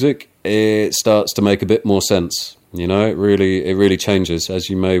this music, it starts to make a bit more sense. It really changes, as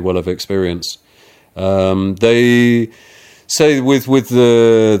you may well have experienced. They say with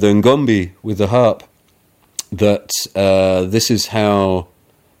the ngombi, with the harp, that this is how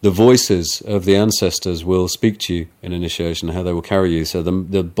the voices of the ancestors will speak to you in initiation, how they will carry you. So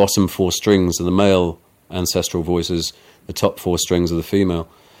the bottom four strings are the male ancestral voices, the top four strings are the female.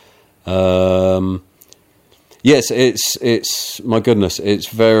 Yes, it's my goodness, it's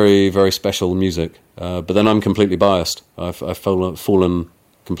very, very special music. But then I'm completely biased. I've fallen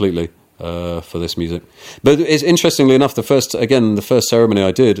completely for this music. But it's interestingly enough, the first ceremony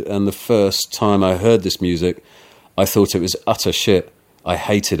I did, and the first time I heard this music, I thought it was utter shit. I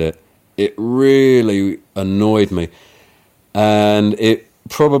hated it. It really annoyed me. And it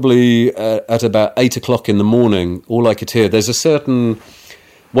probably at about 8 o'clock in the morning, all I could hear,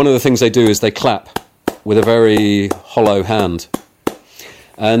 one of the things they do is they clap with a very hollow hand.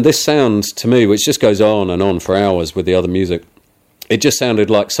 And this sound, to me, which just goes on and on for hours with the other music, it just sounded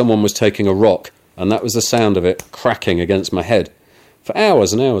like someone was taking a rock, and that was the sound of it cracking against my head for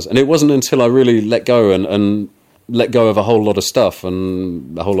hours and hours. And it wasn't until I really let go and let go of a whole lot of stuff,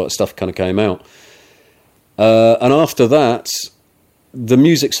 and a whole lot of stuff kind of came out. And after that, the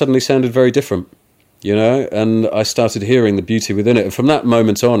music suddenly sounded very different, and I started hearing the beauty within it. And from that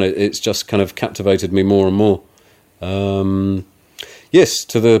moment on, it's just kind of captivated me more and more. Yes,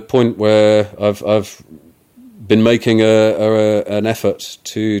 to the point where I've been making an effort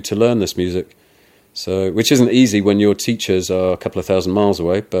to learn this music. So, which isn't easy when your teachers are a couple of thousand miles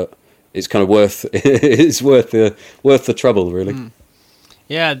away, but it's kind of worth the trouble, really. Mm.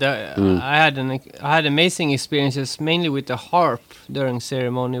 Yeah, I had amazing experiences, mainly with the harp during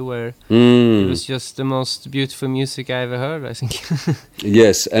ceremony, where it was just the most beautiful music I ever heard, I think.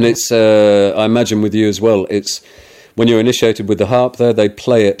 Yes, and it's I imagine with you as well. It's when you're initiated with the harp, they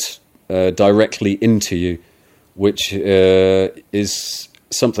play it directly into you, which is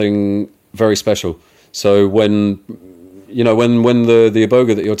something very special. So when the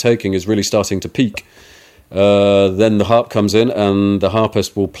iboga that you're taking is really starting to peak, then the harp comes in, and the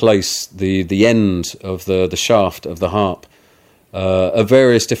harpist will place the end of the shaft of the harp at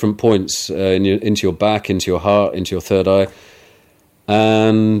various different points into your back, into your heart, into your third eye,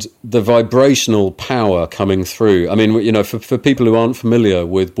 and the vibrational power coming through. I mean, for people who aren't familiar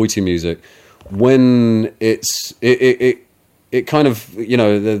with Bwiti music, when it kind of,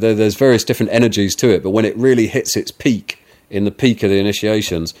 there's various different energies to it, but when it really hits its peak, in the peak of the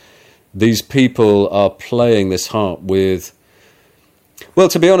initiations, these people are playing this harp with... Well,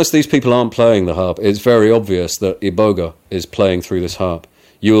 to be honest, these people aren't playing the harp. It's very obvious that iboga is playing through this harp.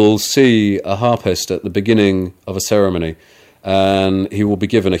 You'll see a harpist at the beginning of a ceremony, and he will be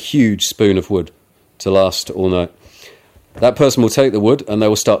given a huge spoon of wood to last all night. That person will take the wood, and they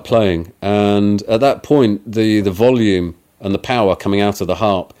will start playing. And at that point, the volume and the power coming out of the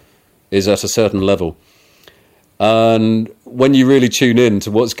harp is at a certain level. And when you really tune in to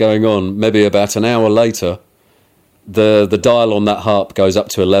what's going on, maybe about an hour later, the dial on that harp goes up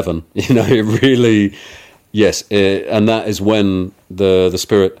to 11. It really, yes, and that is when the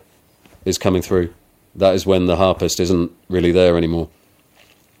spirit is coming through. That is when the harpist isn't really there anymore.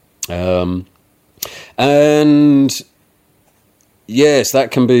 And yes, that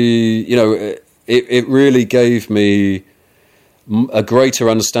can be, it really gave me a greater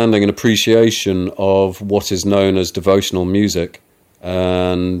understanding and appreciation of what is known as devotional music.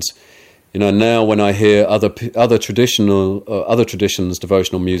 And now when I hear other traditions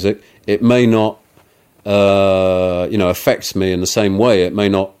devotional music, it may not affect me in the same way. It may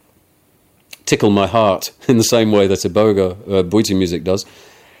not tickle my heart in the same way that iboga Bwiti music does,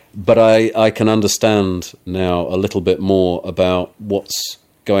 but I can understand now a little bit more about what's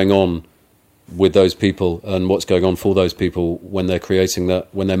going on with those people and what's going on for those people when they're creating that,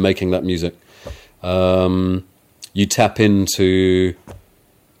 when they're making that music. You tap into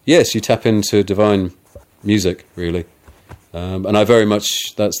yes, you tap into divine music, really. And I very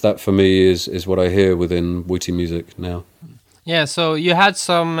much, that for me is what I hear within Bwiti music now. Yeah, so you had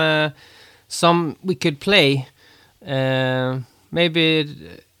some we could play, maybe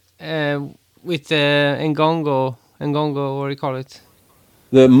with the Ngongo, what do you call it?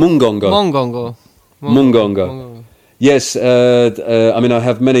 The Mungongo. Mungongo. Yes, I mean, I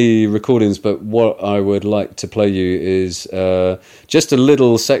have many recordings, but what I would like to play you is just a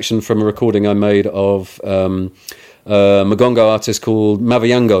little section from a recording I made of a Mugongo artist called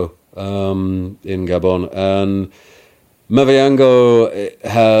Maviango in Gabon. And Maviango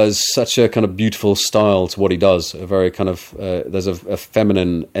has such a kind of beautiful style to what he does, a very kind of, there's a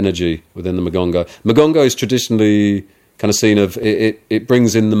feminine energy within the Mugongo. Mugongo is traditionally kind of seen of, it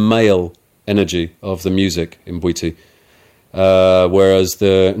brings in the male energy of the music in Bwiti. Whereas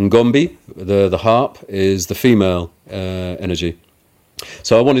the ngombi, the harp, is the female energy.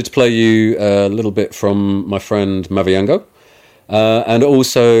 So I wanted to play you a little bit from my friend Maviango, and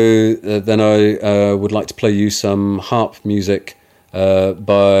also then I would like to play you some harp music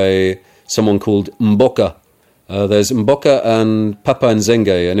by someone called Mboka. There's Mboka and Papa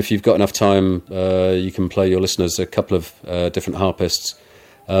Nzenge, and if you've got enough time, you can play your listeners a couple of different harpists.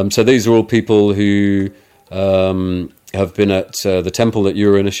 So these are all people who have been at the temple that you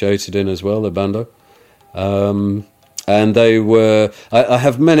were initiated in as well, the Bando. And they were, I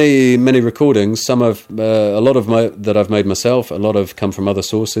have many recordings, some of, a lot of that I've made myself, a lot have come from other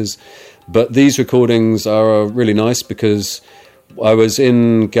sources, but these recordings are really nice because I was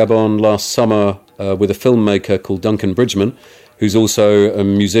in Gabon last summer with a filmmaker called Duncan Bridgman, who's also a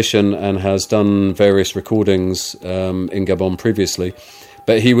musician and has done various recordings in Gabon previously,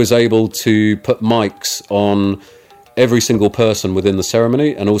 but he was able to put mics on every single person within the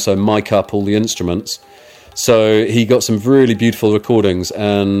ceremony and also mic up all the instruments. So he got some really beautiful recordings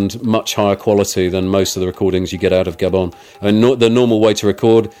and much higher quality than most of the recordings you get out of Gabon. I mean, the normal way to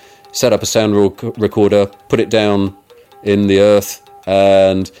record, set up a sound recorder, put it down in the earth,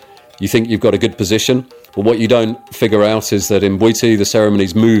 and you think you've got a good position. But what you don't figure out is that in Bwiti, the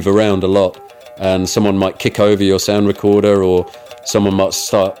ceremonies move around a lot, and someone might kick over your sound recorder, or someone might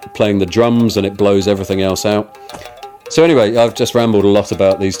start playing the drums and it blows everything else out. So anyway, I've just rambled a lot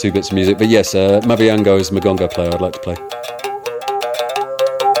about these two bits of music, but yes, Maviango is a Mugongo player I'd like to play.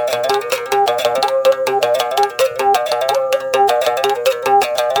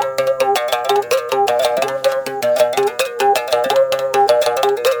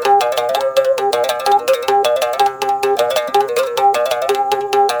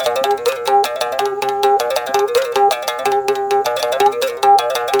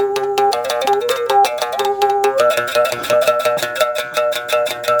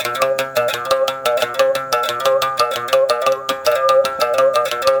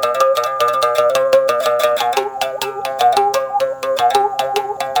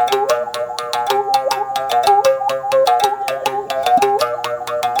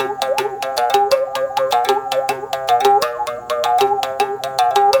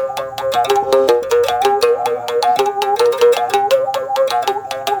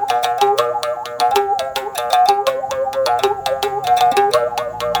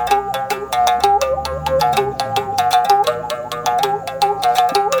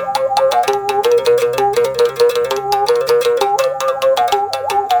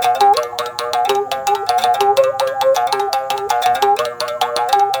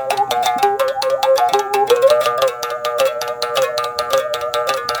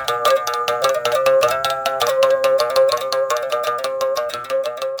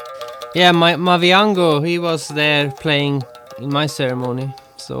 Yeah, Maviango, he was there playing in my ceremony,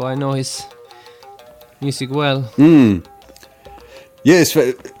 so I know his music well. Yes,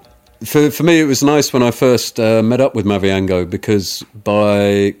 for me it was nice when I first met up with Maviango because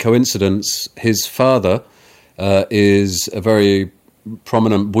by coincidence his father is a very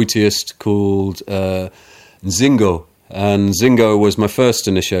prominent Bwitiist called Nzingo, and Nzingo was my first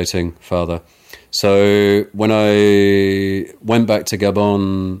initiating father. So when I went back to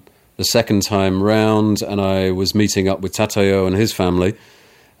Gabon the second time round and I was meeting up with Tatayo and his family,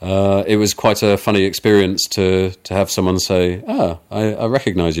 it was quite a funny experience to have someone say, I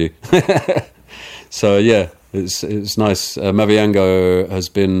recognise you. So yeah, it's nice. Maviango has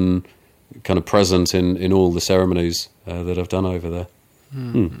been kind of present in all the ceremonies that I've done over there.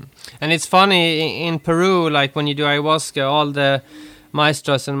 And it's funny, in Peru, like when you do ayahuasca, all the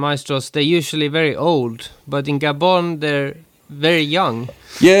maestros, they're usually very old, but in Gabon, they're very young.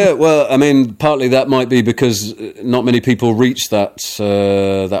 Yeah, well, I mean, partly that might be because not many people reach that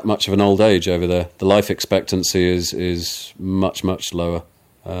much of an old age over there. The life expectancy is much, much lower.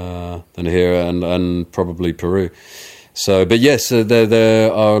 than here, and probably Peru. So, but yes,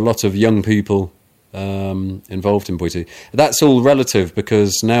 there are a lot of young people involved in Bwiti. That's all relative,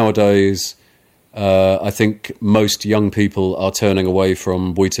 because nowadays I think most young people are turning away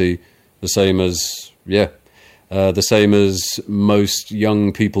from Bwiti, the same as most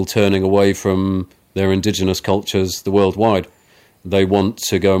young people turning away from their indigenous cultures the worldwide. They want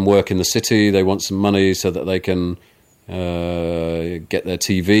to go and work in the city. They want some money so that they can get their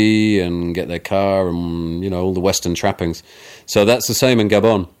TV and get their car and, all the Western trappings. So that's the same in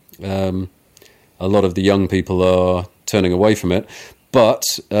Gabon. A lot of the young people are turning away from it. But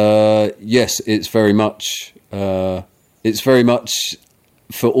yes, it's very much for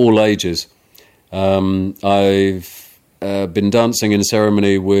all ages. I've been dancing in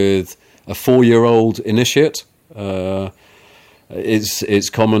ceremony with a 4-year-old initiate. It's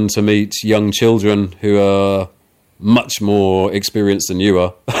common to meet young children who are much more experienced than you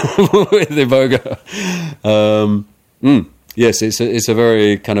are with Iboga. Yes, it's a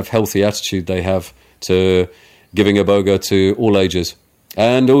very kind of healthy attitude they have to giving Iboga to all ages.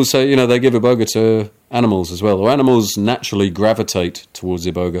 And also, they give Iboga to animals as well. Or animals naturally gravitate towards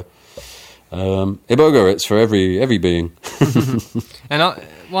Iboga. Iboga, it's for every being. And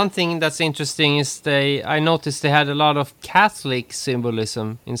one thing that's interesting is I noticed they had a lot of Catholic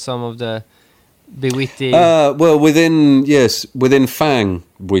symbolism in some of the Bwiti. Well, within Fang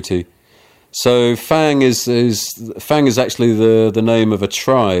Bwiti. So Fang is actually the name of a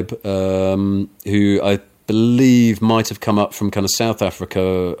tribe who I believe might have come up from kind of South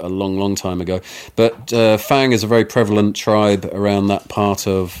Africa a long time ago. But Fang is a very prevalent tribe around that part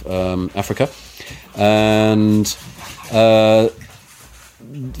of Africa. And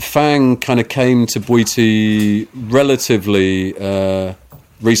Fang kind of came to Bwiti relatively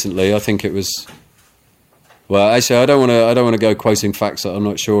recently. I think it was... Well, actually, I don't want to go quoting facts that I'm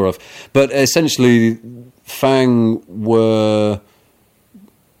not sure of. But essentially, Fang were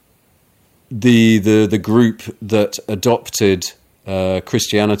the group that adopted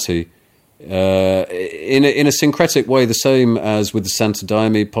Christianity in a syncretic way, the same as with the Santa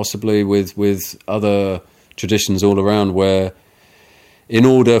Daime, possibly with other traditions all around, where in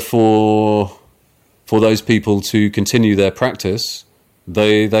order for those people to continue their practice,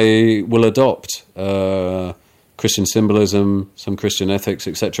 they will adopt Christian symbolism, some Christian ethics,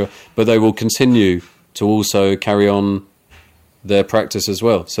 etc. But they will continue to also carry on their practice as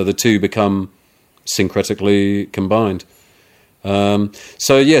well. So the two become syncretically combined.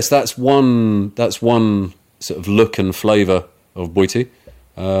 So yes, that's one sort of look and flavour of Bwiti.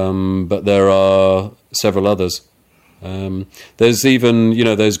 But there are several others. There's even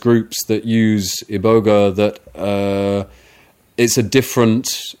there's groups that use Iboga that it's a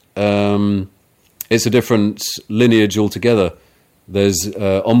different lineage altogether. There's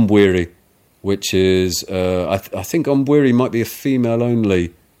Ombwiri, which is I think Ombwiri might be a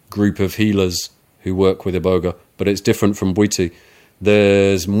female-only group of healers who work with Iboga, but it's different from Bwiti.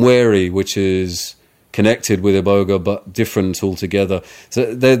 There's Mweri, which is connected with Iboga but different altogether.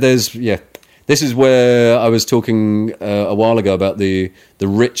 So there's this is where I was talking a while ago about the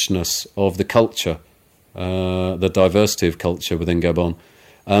richness of the culture, the diversity of culture within Gabon.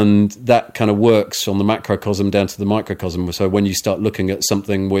 And that kind of works on the macrocosm down to the microcosm. So when you start looking at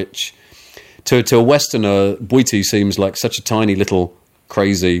something which, to a Westerner, Bwiti seems like such a tiny little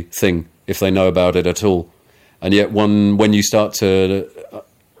crazy thing, if they know about it at all. And yet when you start to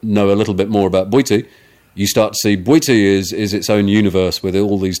know a little bit more about Bwiti, you start to see Bwiti is its own universe with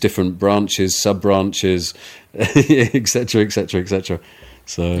all these different branches, sub-branches, etc., etc., etc.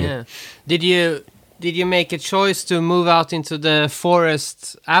 So yeah. Did you make a choice to move out into the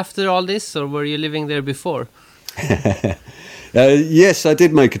forest after all this, or were you living there before? Yes, I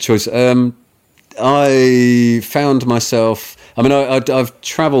did make a choice. I found myself... I mean, I've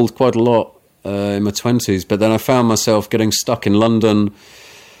travelled quite a lot in my 20s, but then I found myself getting stuck in London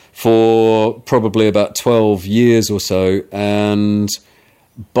for probably about 12 years or so. And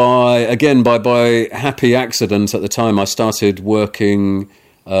by happy accident at the time, I started working...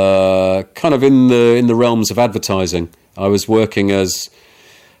 kind of in the realms of advertising. I was working as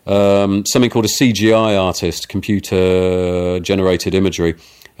something called a CGI artist, computer generated imagery,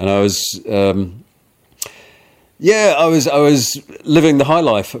 and I was living the high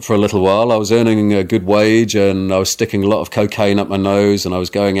life for a little while. I was earning a good wage, and I was sticking a lot of cocaine up my nose, and I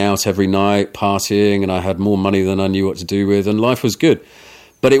was going out every night partying, and I had more money than I knew what to do with, and life was good.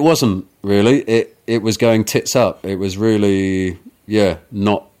 But it wasn't really. It was going tits up. It was really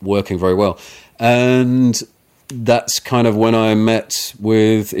not working very well. And that's kind of when I met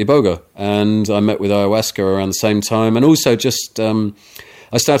with Iboga, and I met with ayahuasca around the same time, and also just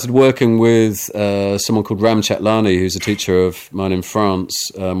I started working with someone called Ram Chatlani, who's a teacher of mine in France,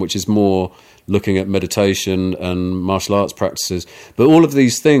 which is more looking at meditation and martial arts practices. But all of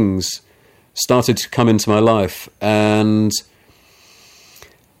these things started to come into my life, and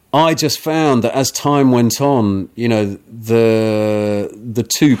I just found that as time went on, you know, the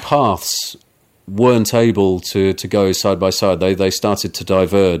two paths weren't able to go side by side. They started to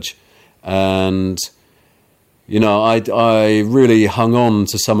diverge, and you know, I really hung on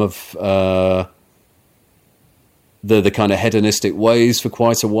to some of the kind of hedonistic ways for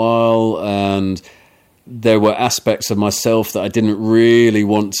quite a while, and there were aspects of myself that I didn't really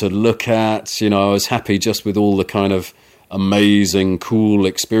want to look at. You know, I was happy just with all the kind of amazing, cool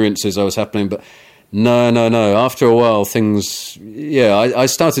experiences I was happening, but no. After a while, things, I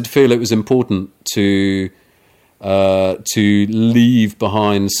started to feel it was important to leave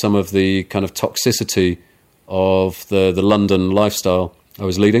behind some of the kind of toxicity of the London lifestyle I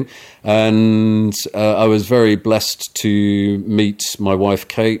was leading. And I was very blessed to meet my wife,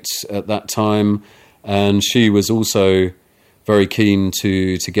 Kate, at that time. And she was also very keen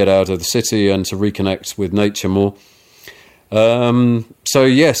to get out of the city and to reconnect with nature more. So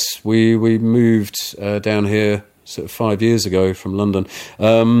yes, we moved down here sort of 5 years ago from London.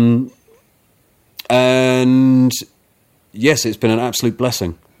 And yes, it's been an absolute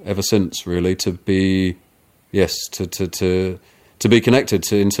blessing ever since, really, to be, to be connected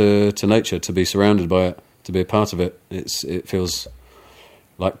to nature, to be surrounded by it, to be a part of it. It feels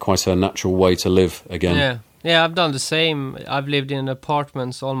like quite a natural way to live again. Yeah, I've done the same. I've lived in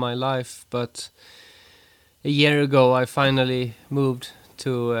apartments all my life, but a year ago I finally moved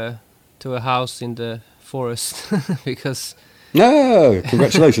to a house in the forest because. No,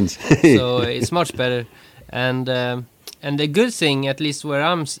 congratulations! So it's much better, and the good thing, at least where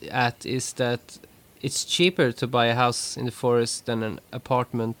I'm at, is that it's cheaper to buy a house in the forest than an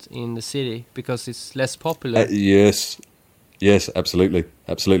apartment in the city because it's less popular. Yes, absolutely.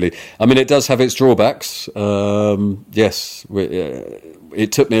 I mean, it does have its drawbacks. Yes,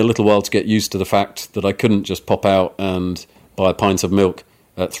 it took me a little while to get used to the fact that I couldn't just pop out and buy a pint of milk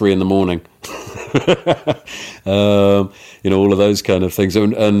at 3 a.m. You know, all of those kind of things.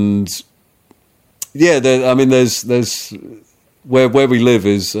 And yeah, there's where we live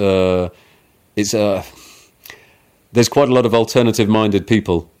is there's quite a lot of alternative-minded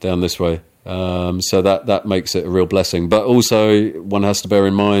people down this way. So that makes it a real blessing. But also, one has to bear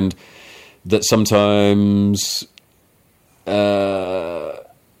in mind that sometimes,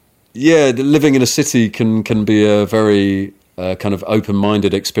 living in a city can be a very kind of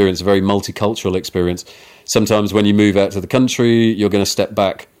open-minded experience, a very multicultural experience. Sometimes when you move out to the country, you're going to step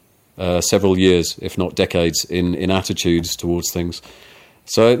back several years, if not decades, in attitudes towards things.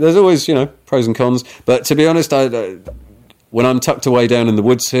 So there's always, you know, pros and cons. But to be honest, when I'm tucked away down in the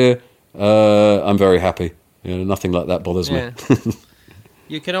woods here, I'm very happy. You know, nothing like that bothers me.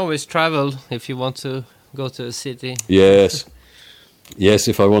 You can always travel if you want to go to a city. Yes,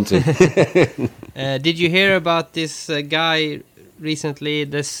 if I want to. Did you hear about this guy recently?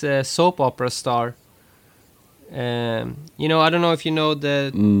 This soap opera star. You know, I don't know if you know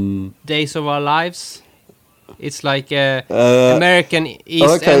the Days of Our Lives. It's like American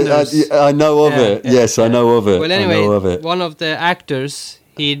EastEnders. I know of it. Yes, I know of it. Well, anyway, one of the actors,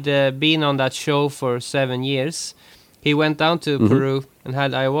 he'd been on that show for 7 years. He went down to Peru and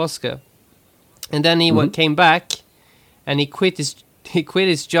had ayahuasca, and then he came back, and he quit his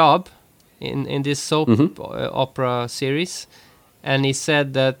job in this soap opera series, and he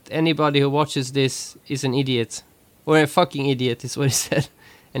said that anybody who watches this is an idiot, or a fucking idiot, is what he said.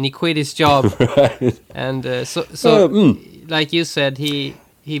 And he quit his job. Right. And like you said, he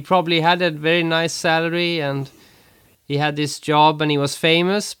probably had a very nice salary, and he had this job, and he was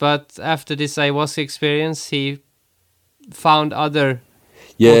famous. But after this ayahuasca experience, he found other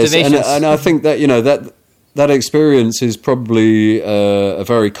motivations. And I think that, you know, that experience is probably a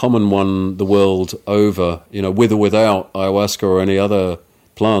very common one the world over. You know, with or without ayahuasca or any other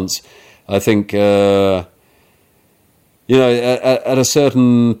plants. I think. You know, at a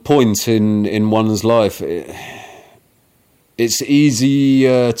certain point in one's life, it's easy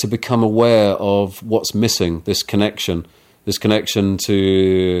to become aware of what's missing. This connection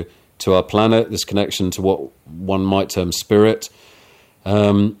to our planet, this connection to what one might term spirit.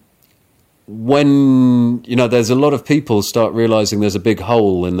 When, you know, there's a lot of people start realizing there's a big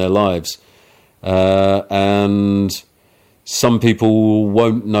hole in their lives, and some people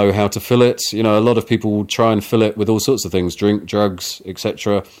won't know how to fill it. You know, a lot of people will try and fill it with all sorts of things, drink, drugs,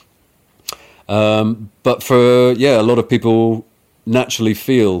 etc. But for, a lot of people naturally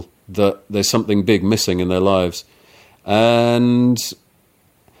feel that there's something big missing in their lives. And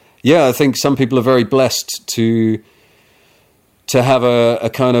yeah, I think some people are very blessed to have a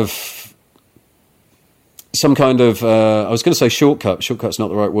kind of some kind of I was going to say shortcut. Shorcut's not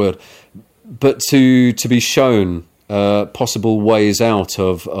the right word, but to be shown possible ways out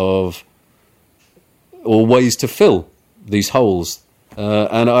of or ways to fill these holes.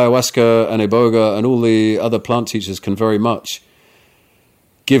 And ayahuasca and iboga and all the other plant teachers can very much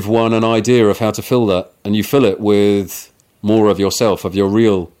give one an idea of how to fill that, and you fill it with more of yourself, of your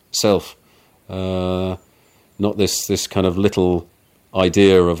real self, not this kind of little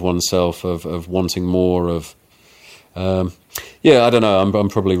idea of oneself, of wanting more of. Yeah, I don't know. I'm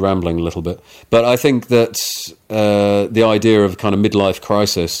probably rambling a little bit, but I think that the idea of kind of midlife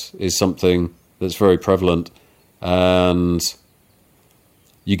crisis is something that's very prevalent, and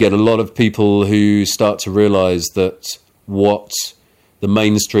you get a lot of people who start to realize that what the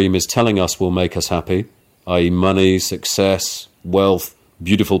mainstream is telling us will make us happy, i.e. money, success, wealth,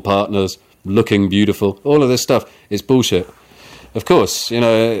 beautiful partners, looking beautiful, all of this stuff, is bullshit. Of course,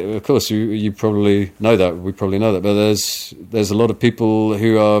 you probably know that. We probably know that. But there's a lot of people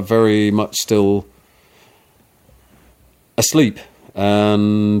who are very much still asleep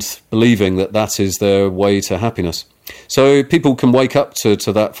and believing that that is their way to happiness. So people can wake up to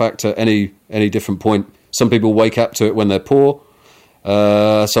that fact at any different point. Some people wake up to it when they're poor.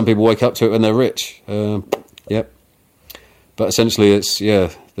 Some people wake up to it when they're rich. Yep. But essentially, it's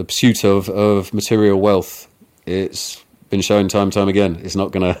the pursuit of material wealth. It's been shown time and time again. It's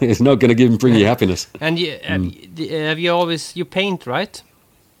not gonna bring you happiness. And have you always paint, right?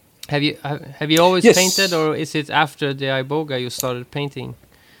 Have you always Yes. painted, or is it after the iboga you started painting?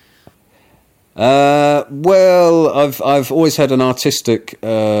 Well, I've always had an artistic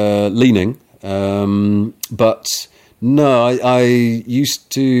leaning, but no, I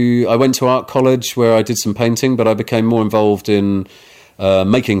went to art college where I did some painting, but I became more involved in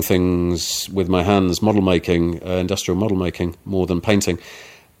making things with my hands, model making, industrial model making, more than painting.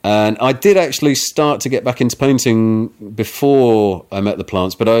 And I did actually start to get back into painting before I met the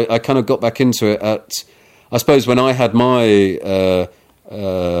plants, but I kind of got back into it I suppose, when I had my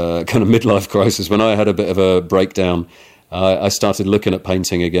kind of midlife crisis, when I had a bit of a breakdown, I started looking at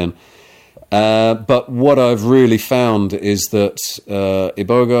painting again. But what I've really found is that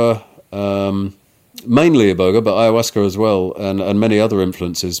iboga, mainly iboga, but ayahuasca as well, and many other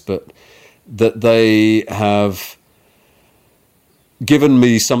influences, but that they have given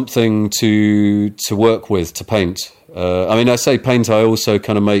me something to work with, to paint. I mean, I say paint, I also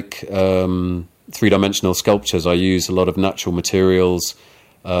kind of make three-dimensional sculptures. I use a lot of natural materials,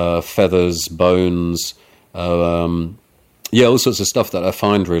 feathers, bones, all sorts of stuff that I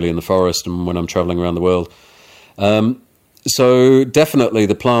find really in the forest and when I'm traveling around the world. So definitely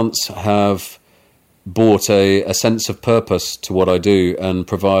the plants have brought a sense of purpose to what I do and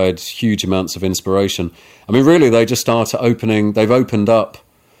provide huge amounts of inspiration. I mean, really, they've opened up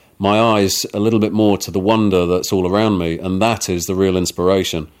my eyes a little bit more to the wonder that's all around me, and that is the real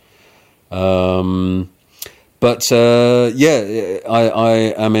inspiration. I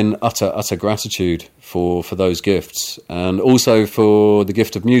am in utter gratitude for those gifts, and also for the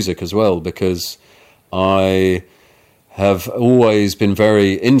gift of music as well, because I have always been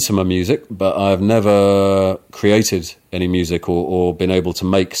very into my music, but I've never created any music or been able to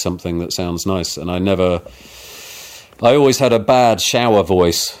make something that sounds nice. And I always had a bad shower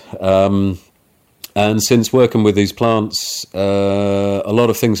voice. And since working with these plants, a lot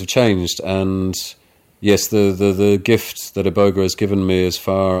of things have changed. And yes, the gift that iboga has given me as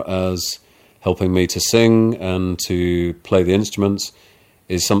far as helping me to sing and to play the instruments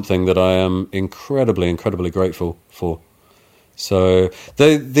is something that I am incredibly grateful for. So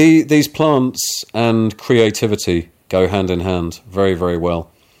these plants and creativity go hand in hand very, very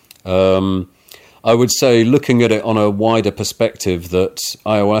well. I would say, looking at it on a wider perspective, that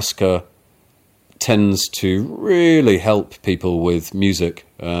ayahuasca tends to really help people with music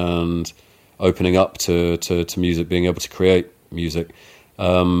and opening up to music, being able to create music.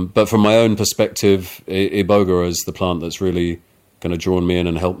 But from my own perspective, iboga is the plant that's really kind of drawn me in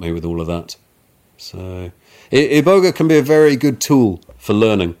and helped me with all of that. So iboga can be a very good tool for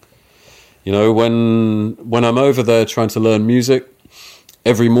learning. You know, when I'm over there trying to learn music,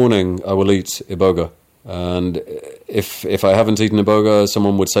 every morning I will eat iboga. And if I haven't eaten iboga,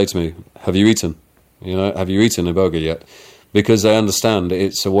 someone would say to me, "Have you eaten? Have you eaten iboga yet?" Because they understand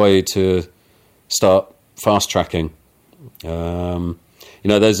it's a way to start fast tracking.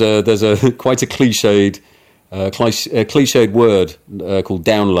 There's a quite a cliched word called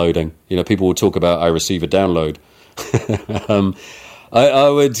downloading. People will talk about, "I receive a download." I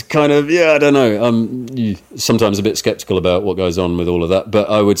would kind of, I don't know. I'm sometimes a bit skeptical about what goes on with all of that, but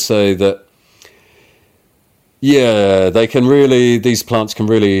I would say that, these plants can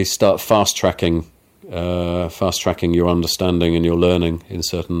really start fast tracking your understanding and your learning in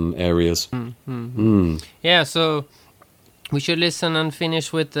certain areas. Yeah, so we should listen and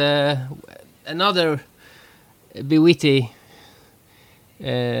finish with another Bewitty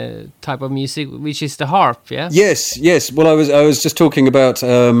type of music, which is the harp. Yes. Well, I was just talking about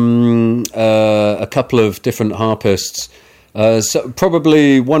a couple of different harpists. So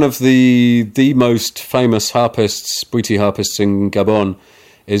probably one of the most famous harpists, Bwiti harpists in Gabon,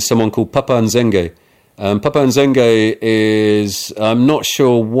 is someone called Papa Nzenge. Papa Nzenge is, I'm not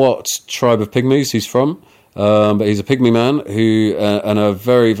sure what tribe of pygmies he's from, but he's a pygmy man who and a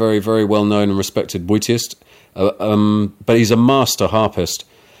very, very, very well known and respected Bwitiist. But he's a master harpist,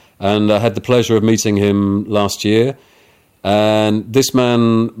 and I had the pleasure of meeting him last year. And this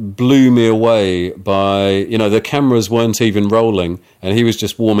man blew me away by, the cameras weren't even rolling, and he was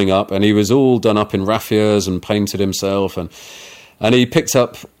just warming up, and he was all done up in raffias and painted himself, and he picked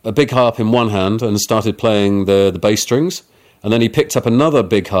up a big harp in one hand and started playing the bass strings, and then he picked up another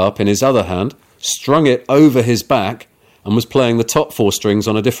big harp in his other hand, strung it over his back, and was playing the top 4 strings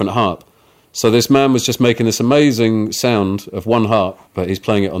on a different harp. So this man was just making this amazing sound of one harp, but he's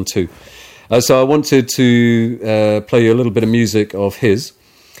playing it on 2. So I wanted to play you a little bit of music of his.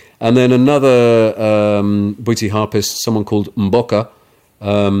 And then another Bwiti harpist, someone called Mboka.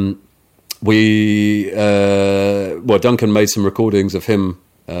 Duncan made some recordings of him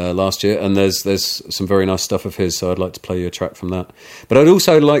last year, and there's some very nice stuff of his, so I'd like to play you a track from that. But I'd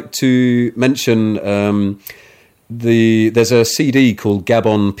also like to mention there's a CD called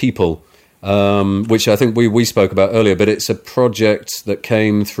Gabon People, which I think we spoke about earlier, but it's a project that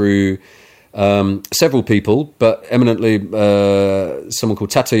came through several people, but eminently someone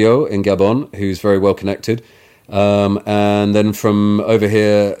called Tatayo in Gabon, who's very well connected, and then from over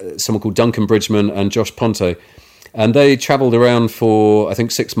here, someone called Duncan Bridgman and Josh Ponte. And they travelled around for, I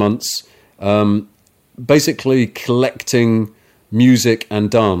think, 6 months, basically collecting music and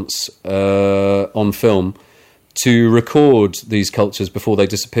dance on film to record these cultures before they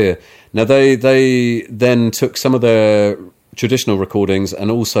disappear. Now, they then took some of their traditional recordings and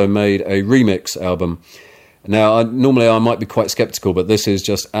also made a remix album. Now, normally I might be quite sceptical, but this is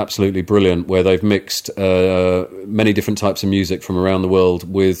just absolutely brilliant, where they've mixed many different types of music from around the world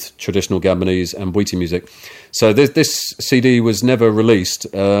with traditional Gabonese and Bwiti music. So this CD was never released.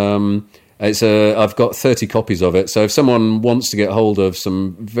 I've got 30 copies of it. So if someone wants to get hold of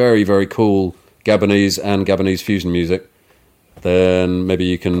some very, very cool Gabonese and Gabonese fusion music, then maybe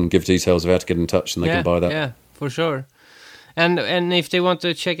you can give details of how to get in touch and they can buy that. Yeah, for sure. And if they want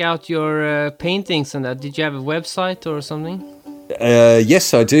to check out your paintings and that, did you have a website or something?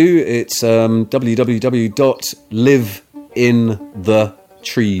 Yes, I do. It's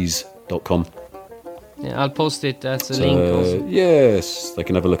www.liveinthetrees.com. Yeah, I'll post it as a link also. Yes, they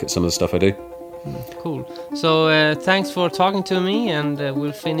can have a look at some of the stuff I do. Cool. So thanks for talking to me, and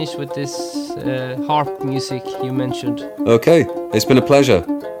we'll finish with this harp music you mentioned. Okay, it's been a pleasure.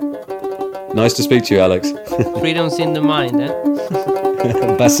 Nice to speak to you, Alex. Freedom's in the mind, eh?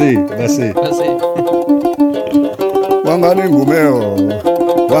 Basi. Wangani ngumeo,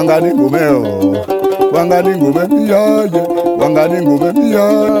 wangani ngumeo, wangani ngume miyaye, wangani ngume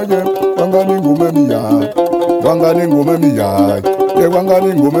miyaye, wangani ngume miyaye, wangani ngume miyaye, ye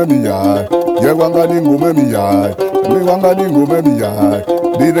wangani ngume miyaye, ye wangani ngume miyaye, mi wangani ngume miyaye,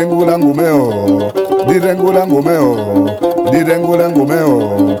 direngula ngumeo, direngula ngumeo, direngula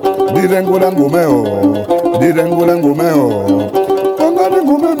ngumeo. Direngula ngumeo, direngula ngumeo. Wangani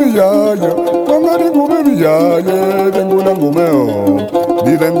ngume miyaye, wangani ngume miyaye, direngula ngumeo,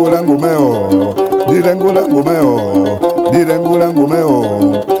 direngula ngumeo, direngula ngumeo, direngula ngumeo,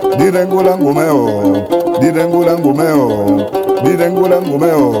 direngula ngumeo, direngula ngumeo, direngula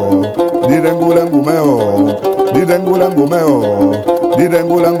ngumeo, direngula ngumeo, direngula ngumeo,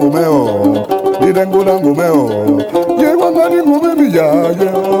 direngula ngumeo, direngula ngumeo. Ye wangani ngume miyaye,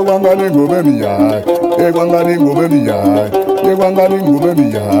 wangani ngume miyaye, ye wangani ngume miyaye, ye wangani ngume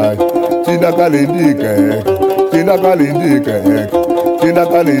miyaye. Tinda kalindike, tinda kalindike, tinda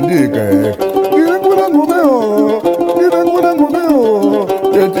kalindike. Direngula ngumeo, direngula ngumeo.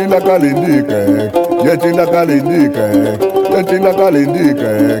 Ye tinda kalindike, ye tinda kalindike, ye tinda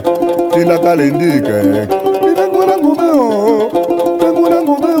kalindike, tinda kalindike. Direngula ngumeo, direngula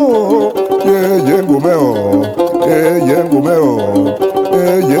ngumeo. Ye ngumeo. Ye ngumeo,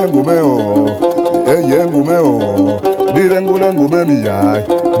 ye ngumeo, ye ngumeo, direngule ngume miyai,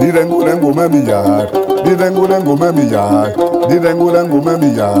 direngule ngume miyai, direngule ngume miyai, direngule ngume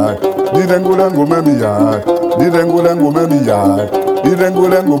miyai, direngule ngume miyai, direngule ngume miyai,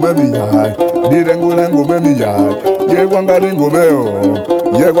 direngule ngume miyai, direngule ngume miyai, yegwangari ngumeo,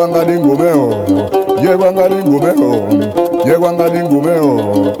 yegwangari ngumeo, yegwangari ngumeo, yegwangari ngumeo,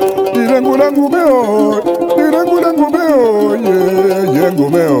 direngule ngumeo, direngule ngumeo, ye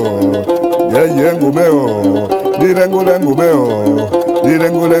ngumeo, ye ngumeo, direngule ngumeo,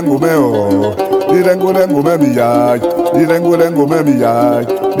 direngule ngumeo, direngule ngume miyai, direngule ngume miyai,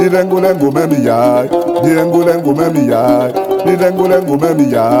 direngule ngume miyai, direngule ngume miyai, direngule ngume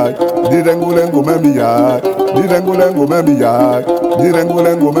miyai, direngule ngume miyai, direngule ngume miyai,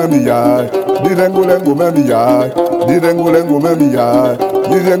 direngule ngume miyai, direngule ngume miyai, direngule ngume miyai,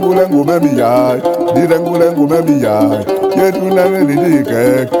 direngule ngume miyai, direngule ngume miyai, yetuna lindike,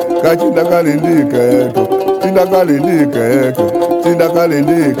 kachinda kalindike, tinda kalindike, tinda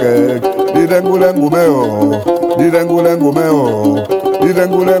kalindike, direngule ngumeo, direngule ngumeo,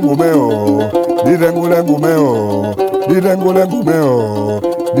 direngule ngumeo, direngule ngumeo, direngule ngumeo,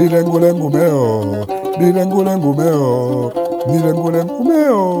 direngule ngumeo, direngule ngumeo, direngule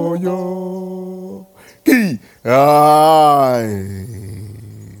ngumeo yo. Ki ai